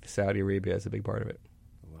 with Saudi Arabia as a big part of it.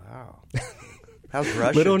 Wow. How's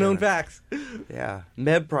Russia Little doing? known facts. Yeah.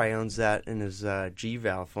 Meb probably owns that in his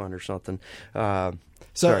G-Val fund or something.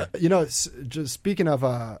 Just speaking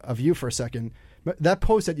of you for a second, that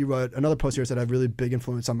post that you wrote, another post here that had a really big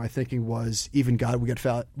influence on my thinking was even God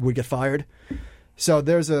would get fired. So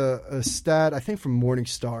there's a stat, I think from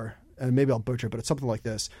Morningstar, and maybe I'll butcher it, but it's something like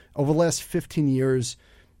this. Over the last 15 years,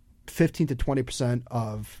 15 to 20%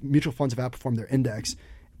 of mutual funds have outperformed their index,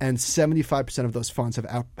 and 75% of those funds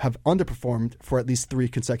have underperformed for at least 3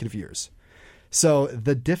 consecutive years. So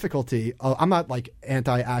the difficulty, I'm not like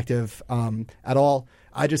anti-active at all.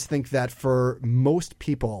 I just think that for most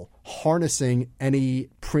people, harnessing any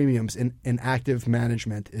premiums in active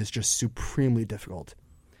management is just supremely difficult.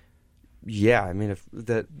 Yeah, I mean,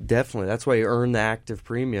 definitely. That's why you earn the active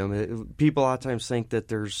premium. People a lot of times think that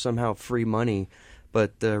there's somehow free money,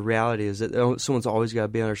 but the reality is that someone's always got to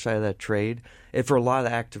be on their side of that trade. And for a lot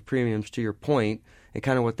of the active premiums, to your point, and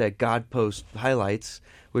kind of what that God post highlights,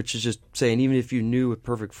 which is just saying even if you knew with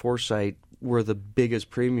perfect foresight where the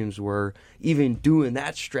biggest premiums were, even doing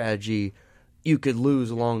that strategy, you could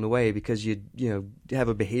lose along the way because you have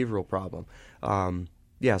a behavioral problem.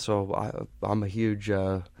 So I'm a huge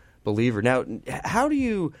believer. Now, how do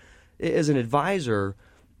you, as an advisor,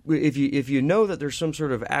 if you know that there's some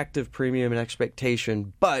sort of active premium and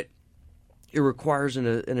expectation, but it requires an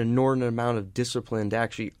inordinate amount of discipline to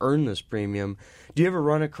actually earn this premium, do you ever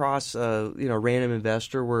run across a random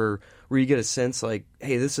investor where you get a sense like,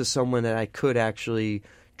 hey, this is someone that I could actually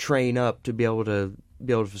train up to be able to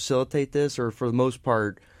facilitate this, or for the most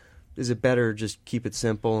part, is it better just keep it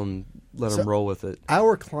simple and let them roll with it?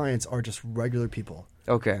 Our clients are just regular people.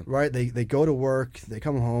 Okay. Right? They go to work, they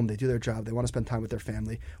come home, they do their job, they want to spend time with their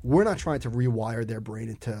family. We're not trying to rewire their brain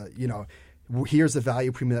into, here's the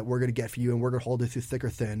value premium that we're going to get for you and we're going to hold it through thick or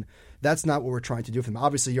thin. That's not what we're trying to do for them.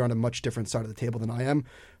 Obviously, you're on a much different side of the table than I am,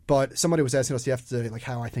 but somebody was asking us yesterday, like,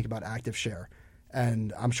 how I think about active share.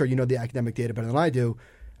 And I'm sure you know the academic data better than I do.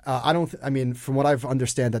 From what I've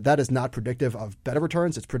understand, that is not predictive of better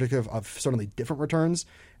returns. It's predictive of certainly different returns.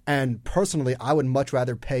 And personally, I would much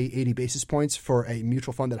rather pay 80 basis points for a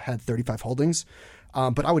mutual fund that had 35 holdings.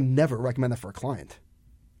 But I would never recommend that for a client.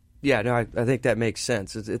 Yeah, no, I think that makes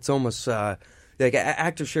sense. It's almost like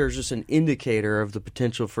active share is just an indicator of the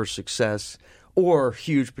potential for success or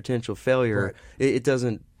huge potential failure. Right. It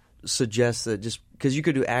doesn't suggest that just because you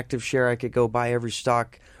could do active share, I could go buy every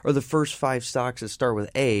stock or the first 5 stocks that start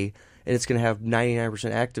with A, and it's going to have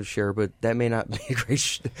 99% active share, but that may not be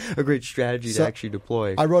a great strategy to actually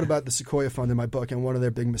deploy. I wrote about the Sequoia Fund in my book, and one of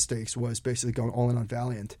their big mistakes was basically going all in on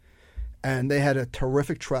Valiant. And they had a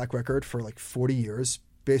terrific track record for like 40 years.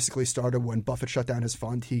 Basically started when Buffett shut down his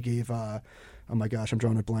fund. He gave, oh my gosh, I'm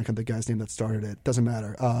drawing a blank on the guy's name that started it. Doesn't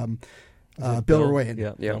matter. Bill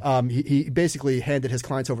Ruane. Yeah. He basically handed his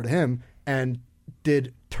clients over to him and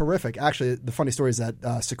did terrific. Actually, the funny story is that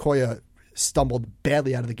Sequoia stumbled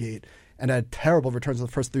badly out of the gate and had terrible returns in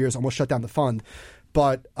the first 3 years, almost shut down the fund.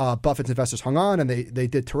 But Buffett's investors hung on and they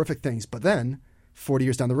did terrific things. But then, 40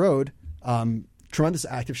 years down the road, tremendous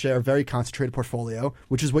active share, very concentrated portfolio,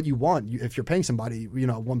 which is what you want. If you're paying somebody,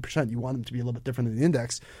 1%, you want them to be a little bit different than the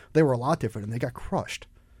index. They were a lot different, and they got crushed.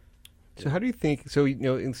 So how do you think? So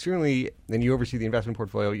and certainly, then you oversee the investment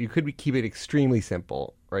portfolio. You could keep it extremely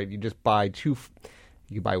simple, right? You just buy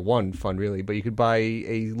you could buy one fund really, but you could buy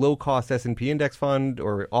a low-cost S&P index fund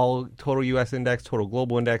or all total U.S. index, total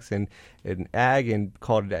global index, and ag, and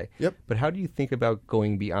call it a day. Yep. But how do you think about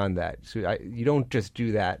going beyond that? So you don't just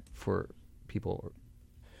do that for people.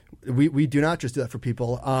 We do not just do that for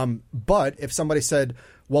people. But if somebody said,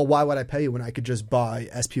 well, why would I pay you when I could just buy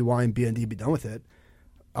SPY and BND and be done with it?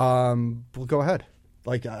 Well, go ahead.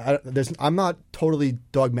 Like I'm not totally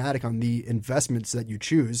dogmatic on the investments that you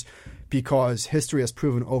choose, because history has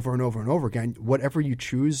proven over and over and over again, whatever you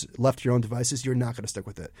choose left to your own devices, you're not going to stick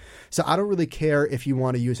with it. So I don't really care if you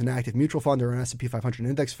want to use an active mutual fund or an S&P 500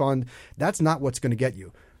 index fund. That's not what's going to get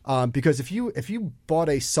you. Because if you bought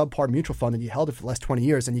a subpar mutual fund and you held it for the last 20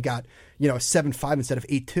 years and you got 7.5 instead of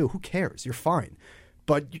 8.2, who cares? You're fine.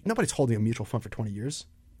 But nobody's holding a mutual fund for 20 years.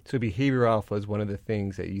 So behavioral alpha is one of the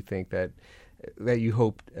things that you think that you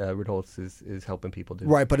hope Ritholtz is helping people do.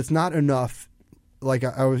 Right, but it's not enough. Like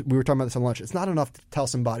we were talking about this on lunch. It's not enough to tell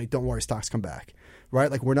somebody, "Don't worry, stocks come back."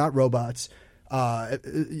 Right? Like we're not robots.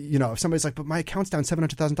 If somebody's like, "But my account's down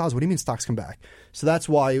 $700,000," what do you mean stocks come back? So that's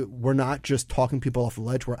why we're not just talking people off the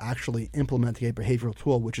ledge. We're actually implementing a behavioral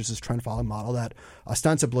tool, which is this trend following model that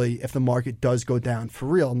ostensibly, if the market does go down for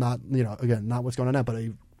real, not what's going on now, but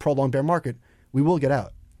a prolonged bear market, we will get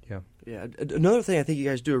out. Yeah. Another thing I think you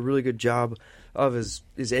guys do a really good job of is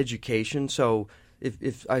education. So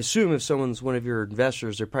if I assume if someone's one of your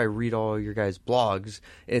investors, they probably read all your guys' blogs.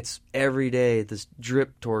 It's every day this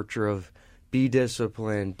drip torture of be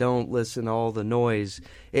disciplined, don't listen to all the noise.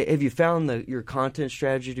 Have you found your content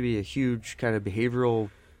strategy to be a huge kind of behavioral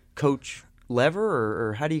coach lever,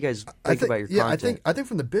 or how do you guys think about your content? I think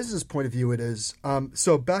from the business point of view, it is.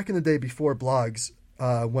 So back in the day before blogs,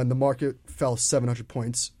 when the market fell 700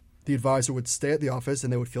 points, the advisor would stay at the office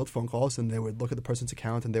and they would field phone calls and they would look at the person's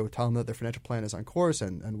account and they would tell them that their financial plan is on course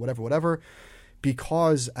and whatever.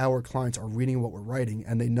 Because our clients are reading what we're writing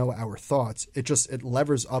and they know our thoughts, it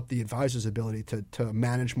levers up the advisor's ability to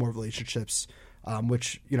manage more relationships,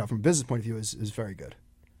 which from a business point of view is very good.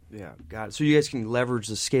 Yeah, got it. So you guys can leverage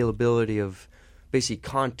the scalability of basically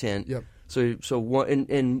content. Yep. So one,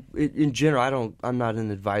 in general, I'm not in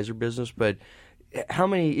the advisor business, but how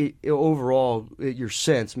many overall, your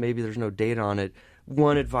sense, maybe there's no data on it,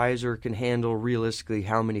 one advisor can handle realistically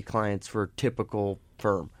how many clients for a typical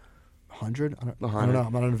firm? 100? I don't know.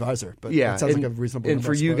 I'm not an advisor, but yeah, it sounds like a reasonable and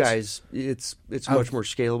number. And for you guys, it's much more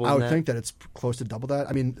scalable. I would think that it's close to double that.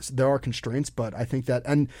 I mean, there are constraints, but I think that,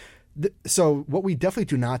 and so what we definitely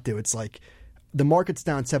do not do, it's like the market's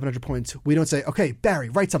down 700 points. We don't say, okay, Barry,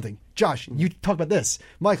 write something. Josh, you talk about this.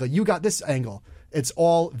 Michael, you got this angle. It's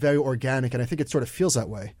all very organic, and I think it sort of feels that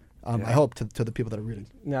way. I hope to the people that are reading.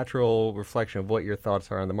 Natural reflection of what your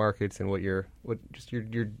thoughts are on the markets and what your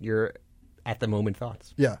at the moment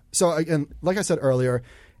thoughts. Yeah. So again, like I said earlier,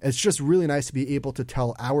 it's just really nice to be able to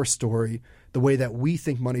tell our story the way that we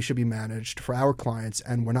think money should be managed for our clients.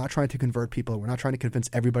 And we're not trying to convert people. We're not trying to convince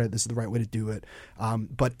everybody this is the right way to do it.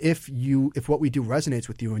 But if what we do resonates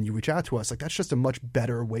with you and you reach out to us, like that's just a much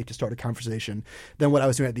better way to start a conversation than what I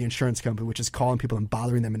was doing at the insurance company, which is calling people and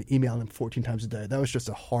bothering them and emailing them 14 times a day. That was just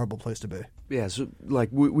a horrible place to be. Yeah. So like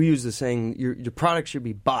we use the saying, your product should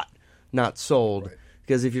be bought, not sold. Right.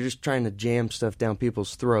 Because if you're just trying to jam stuff down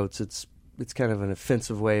people's throats, it's kind of an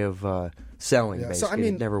offensive way of selling. Yeah. Basically, so, I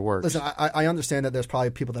mean, it never works. Listen, I understand that there's probably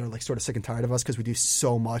people that are like sort of sick and tired of us because we do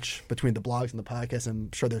so much between the blogs and the podcast. And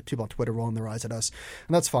I'm sure there are people on Twitter rolling their eyes at us,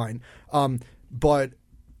 and that's fine. But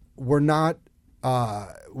we're not.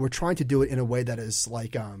 We're trying to do it in a way that is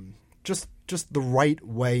like just the right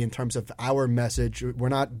way in terms of our message. We're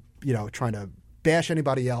not trying to bash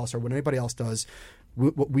anybody else or what anybody else does.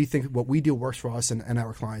 We think what we do works for us and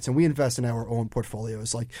our clients, and we invest in our own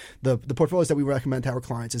portfolios. Like the portfolios that we recommend to our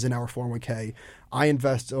clients is in our 401k. I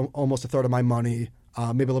invest almost a third of my money,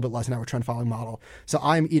 maybe a little bit less in our trend following model. So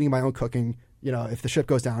I'm eating my own cooking. If the ship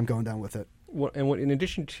goes down, I'm going down with it. In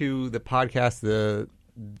addition to the podcast,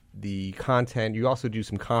 the content, you also do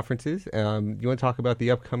some conferences. You want to talk about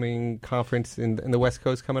the upcoming conference in the West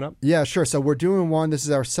Coast coming up? Yeah, sure. So we're doing one. This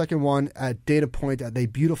is our second one at Data Point at the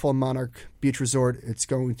beautiful Monarch Beach Resort. It's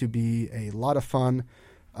going to be a lot of fun.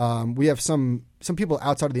 We have some people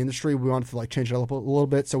outside of the industry. We wanted to change it up a little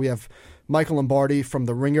bit. So we have Michael Lombardi from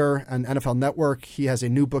The Ringer and NFL Network. He has a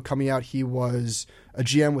new book coming out. He was a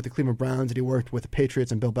GM with the Cleveland Browns, and he worked with the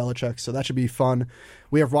Patriots and Bill Belichick. So that should be fun.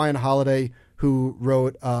 We have Ryan Holiday, who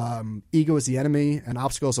wrote Ego is the Enemy and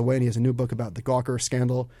Obstacles Away, and he has a new book about the Gawker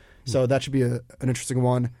scandal. So that should be an interesting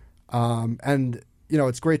one. And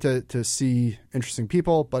it's great to see interesting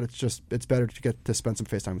people, but it's better to get to spend some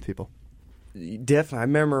face time with people. Definitely. I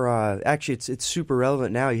remember, actually, it's super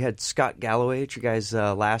relevant now. You had Scott Galloway at your guys'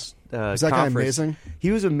 last conference. Is that guy amazing?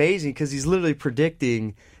 He was amazing because he's literally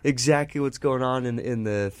predicting exactly what's going on in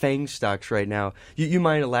the FANG stocks right now. You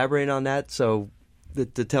mind elaborating on that? So to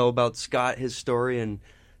tell about Scott, his story, and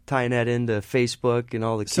tying that into Facebook and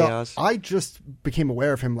all the chaos. So I just became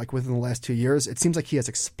aware of him within the last 2 years. It seems like he has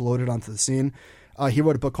exploded onto the scene. He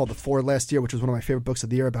wrote a book called The Four last year, which was one of my favorite books of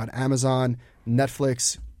the year about Amazon,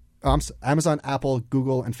 Netflix, Amazon, Apple,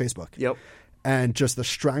 Google, and Facebook. Yep. And just the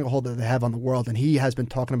stranglehold that they have on the world. And he has been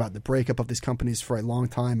talking about the breakup of these companies for a long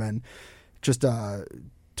time, and just a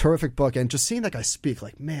terrific book. And just seeing that guy speak,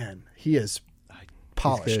 man, he is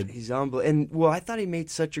polished. He's unbelievable. And I thought he made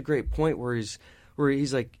such a great point where he's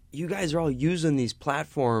like, you guys are all using these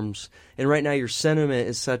platforms, and right now your sentiment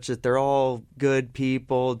is such that they're all good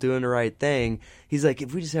people doing the right thing. He's like,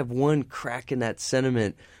 if we just have one crack in that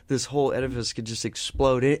sentiment, this whole edifice could just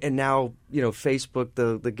explode. And now, Facebook,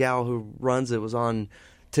 the gal who runs it was on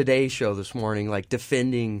Today's show this morning,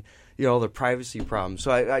 defending, all the privacy problems.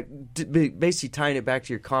 So I basically tying it back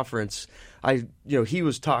to your conference, he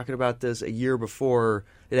was talking about this a year before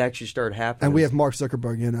it actually started happening. And we have Mark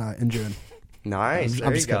Zuckerberg in June. Nice.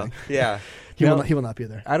 I'm just there you kidding. go. Yeah. He will not be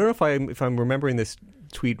there. I don't know if I'm remembering this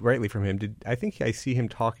tweet rightly from him. I think I see him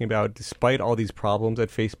talking about, despite all these problems at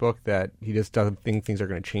Facebook, that he just doesn't think things are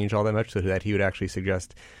going to change all that much, so that he would actually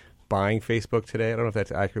suggest buying Facebook today. I don't know if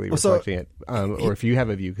that's accurately reflecting it, or if you have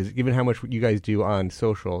a view, because given how much you guys do on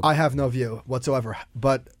social. I have no view whatsoever.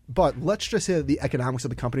 But let's just say that the economics of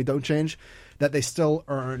the company don't change, that they still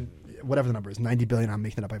earn whatever the number is, $90 billion. I'm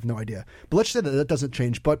making it up. I have no idea. But let's say that doesn't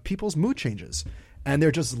change, but people's mood changes, and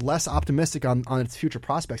they're just less optimistic on its future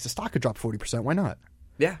prospects. The stock could drop 40%. Why not?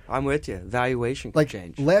 Yeah, I'm with you. Valuation could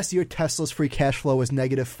change. Last year, Tesla's free cash flow was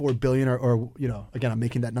negative $4 billion, or again, I'm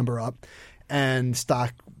making that number up, and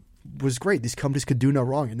stock was great. These companies could do no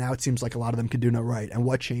wrong, and now it seems like a lot of them could do no right. And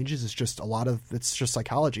what changes is just it's just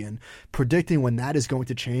psychology, and predicting when that is going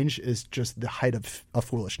to change is just the height of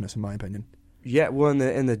foolishness, in my opinion. Yeah, well,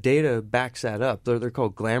 and the data backs that up. They're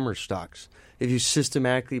called glamour stocks. If you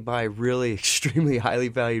systematically buy really extremely highly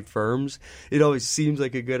valued firms, it always seems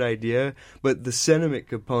like a good idea, but the sentiment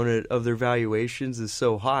component of their valuations is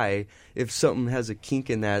so high, if something has a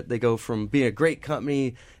kink in that, they go from being a great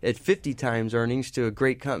company at 50 times earnings to a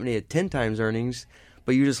great company at 10 times earnings,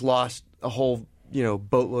 but you just lost a whole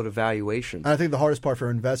boatload of valuation. I think the hardest part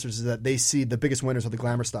for investors is that they see the biggest winners are the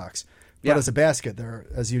glamour stocks. But as a basket, they're,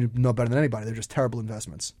 as you know better than anybody, they're just terrible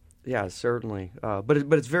investments. Yeah, certainly. But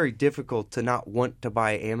it's very difficult to not want to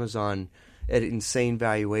buy Amazon at insane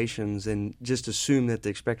valuations and just assume that the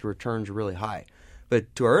expected returns are really high.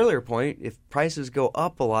 But to our earlier point, if prices go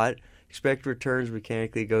up a lot, expected returns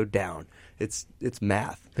mechanically go down. It's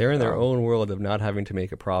math. They're in their own world of not having to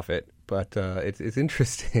make a profit, but it's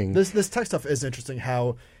interesting. This tech stuff is interesting.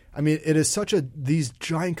 How it is these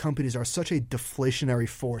giant companies are such a deflationary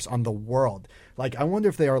force on the world. Like, I wonder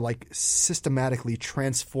if they are systematically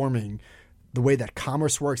transforming the way that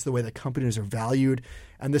commerce works, the way that companies are valued.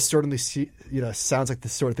 And this certainly, sounds like the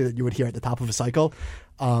sort of thing that you would hear at the top of a cycle.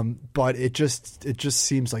 But it just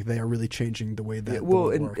seems like they are really changing the way that the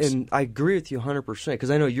world works. And I agree with you 100%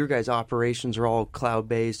 because I know your guys' operations are all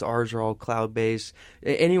cloud-based. Ours are all cloud-based.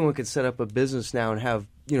 Anyone could set up a business now and have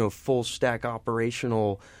full stack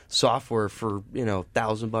operational software for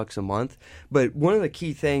 $1,000 a month. But one of the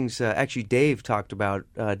key things, actually, Dave talked about,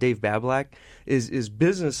 Dave Bablack, is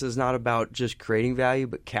business is not about just creating value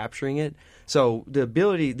but capturing it. So the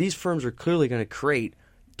ability, these firms are clearly going to create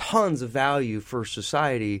tons of value for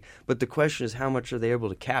society, but the question is how much are they able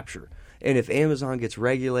to capture? And if Amazon gets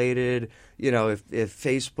regulated, if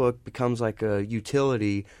Facebook becomes like a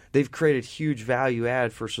utility, they've created huge value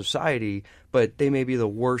add for society, but they may be the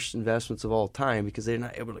worst investments of all time because they're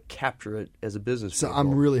not able to capture it as a business. So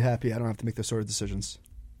I'm really happy I don't have to make those sort of decisions.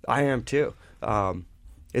 I am too.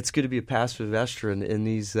 It's good to be a passive investor in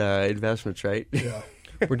these investments, right? Yeah.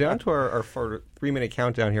 We're down to our 3-minute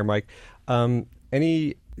countdown here, Mike.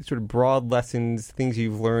 Any sort of broad lessons, things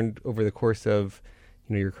you've learned over the course of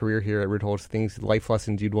your career here at Ritholtz, life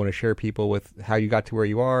lessons you'd want to share people with how you got to where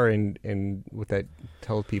you are and what that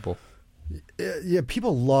tells people? Yeah,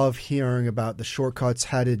 people love hearing about the shortcuts.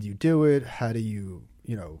 How did you do it? How do you,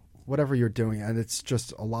 whatever you're doing, and it's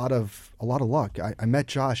just a lot of luck. I met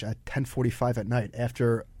Josh at 10:45 at night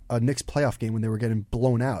after a Knicks playoff game when they were getting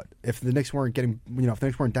blown out. If the Knicks weren't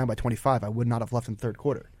down by 25, I would not have left in the third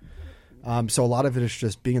quarter. So a lot of it is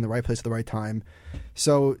just being in the right place at the right time.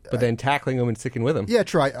 But then tackling him and sticking with him. Yeah,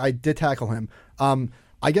 true. I did tackle him.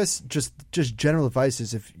 I guess just general advice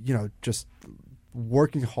is if just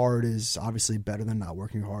working hard is obviously better than not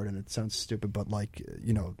working hard, and it sounds stupid, but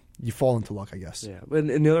you fall into luck, I guess. Yeah,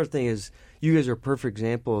 and the other thing is you guys are a perfect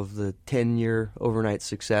example of the 10-year overnight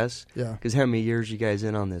success. Yeah. Because how many years you guys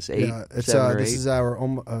in on this? 8, yeah, 7 or 8? This is our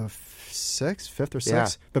 5th or 6th. Yeah.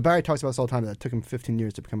 But Barry talks about this all the time, that it took him 15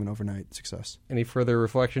 years to become an overnight success. Any further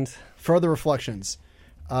reflections?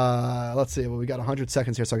 Let's see. Well, we got 100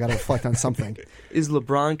 seconds here, so I got to reflect on something. Is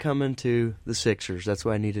LeBron coming to the Sixers? That's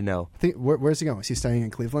what I need to know. Where's he going? Is he staying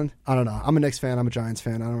in Cleveland? I don't know. I'm a Knicks fan. I'm a Giants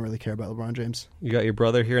fan. I don't really care about LeBron James. You got your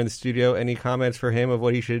brother here in the studio. Any comments for him of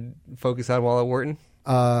what he should focus on while at Wharton?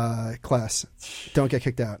 Class. Don't get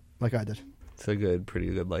kicked out like I did. It's a pretty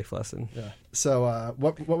good life lesson. Yeah. So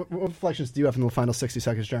what reflections do you have in the final 60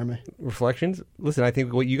 seconds, Jeremy? Reflections? Listen, I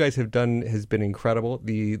think what you guys have done has been incredible.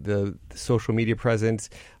 The social media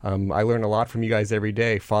presence. I learn a lot from you guys every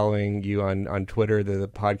day, following you on Twitter, the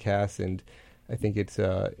podcast, and I think it's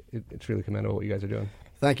really commendable what you guys are doing.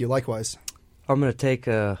 Thank you. Likewise. I'm going to take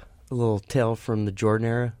a little tale from the Jordan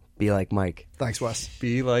era. Be like Mike. Thanks, Wes.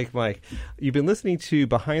 Be like Mike. You've been listening to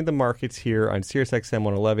Behind the Markets here on SiriusXM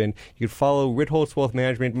 111. You can follow Ritholtz Wealth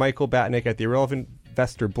Management, Michael Batnick, at the Irrelevant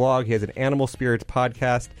Investor blog. He has an Animal Spirits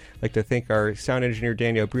podcast. I'd like to thank our sound engineer,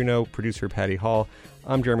 Daniel Bruno, producer, Patty Hall.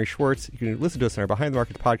 I'm Jeremy Schwartz. You can listen to us on our Behind the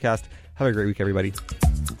Markets podcast. Have a great week, everybody.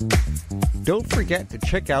 Don't forget to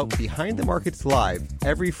check out Behind the Markets Live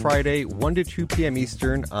every Friday, 1 to 2 p.m.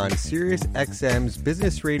 Eastern on SiriusXM's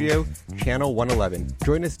Business Radio, Channel 111.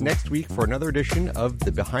 Join us next week for another edition of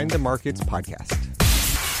the Behind the Markets podcast.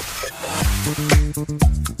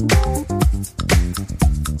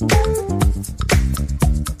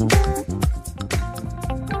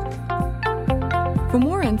 For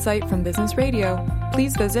more insight from Business Radio,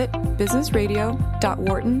 please visit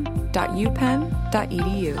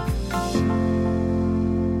businessradio.wharton.upenn.edu.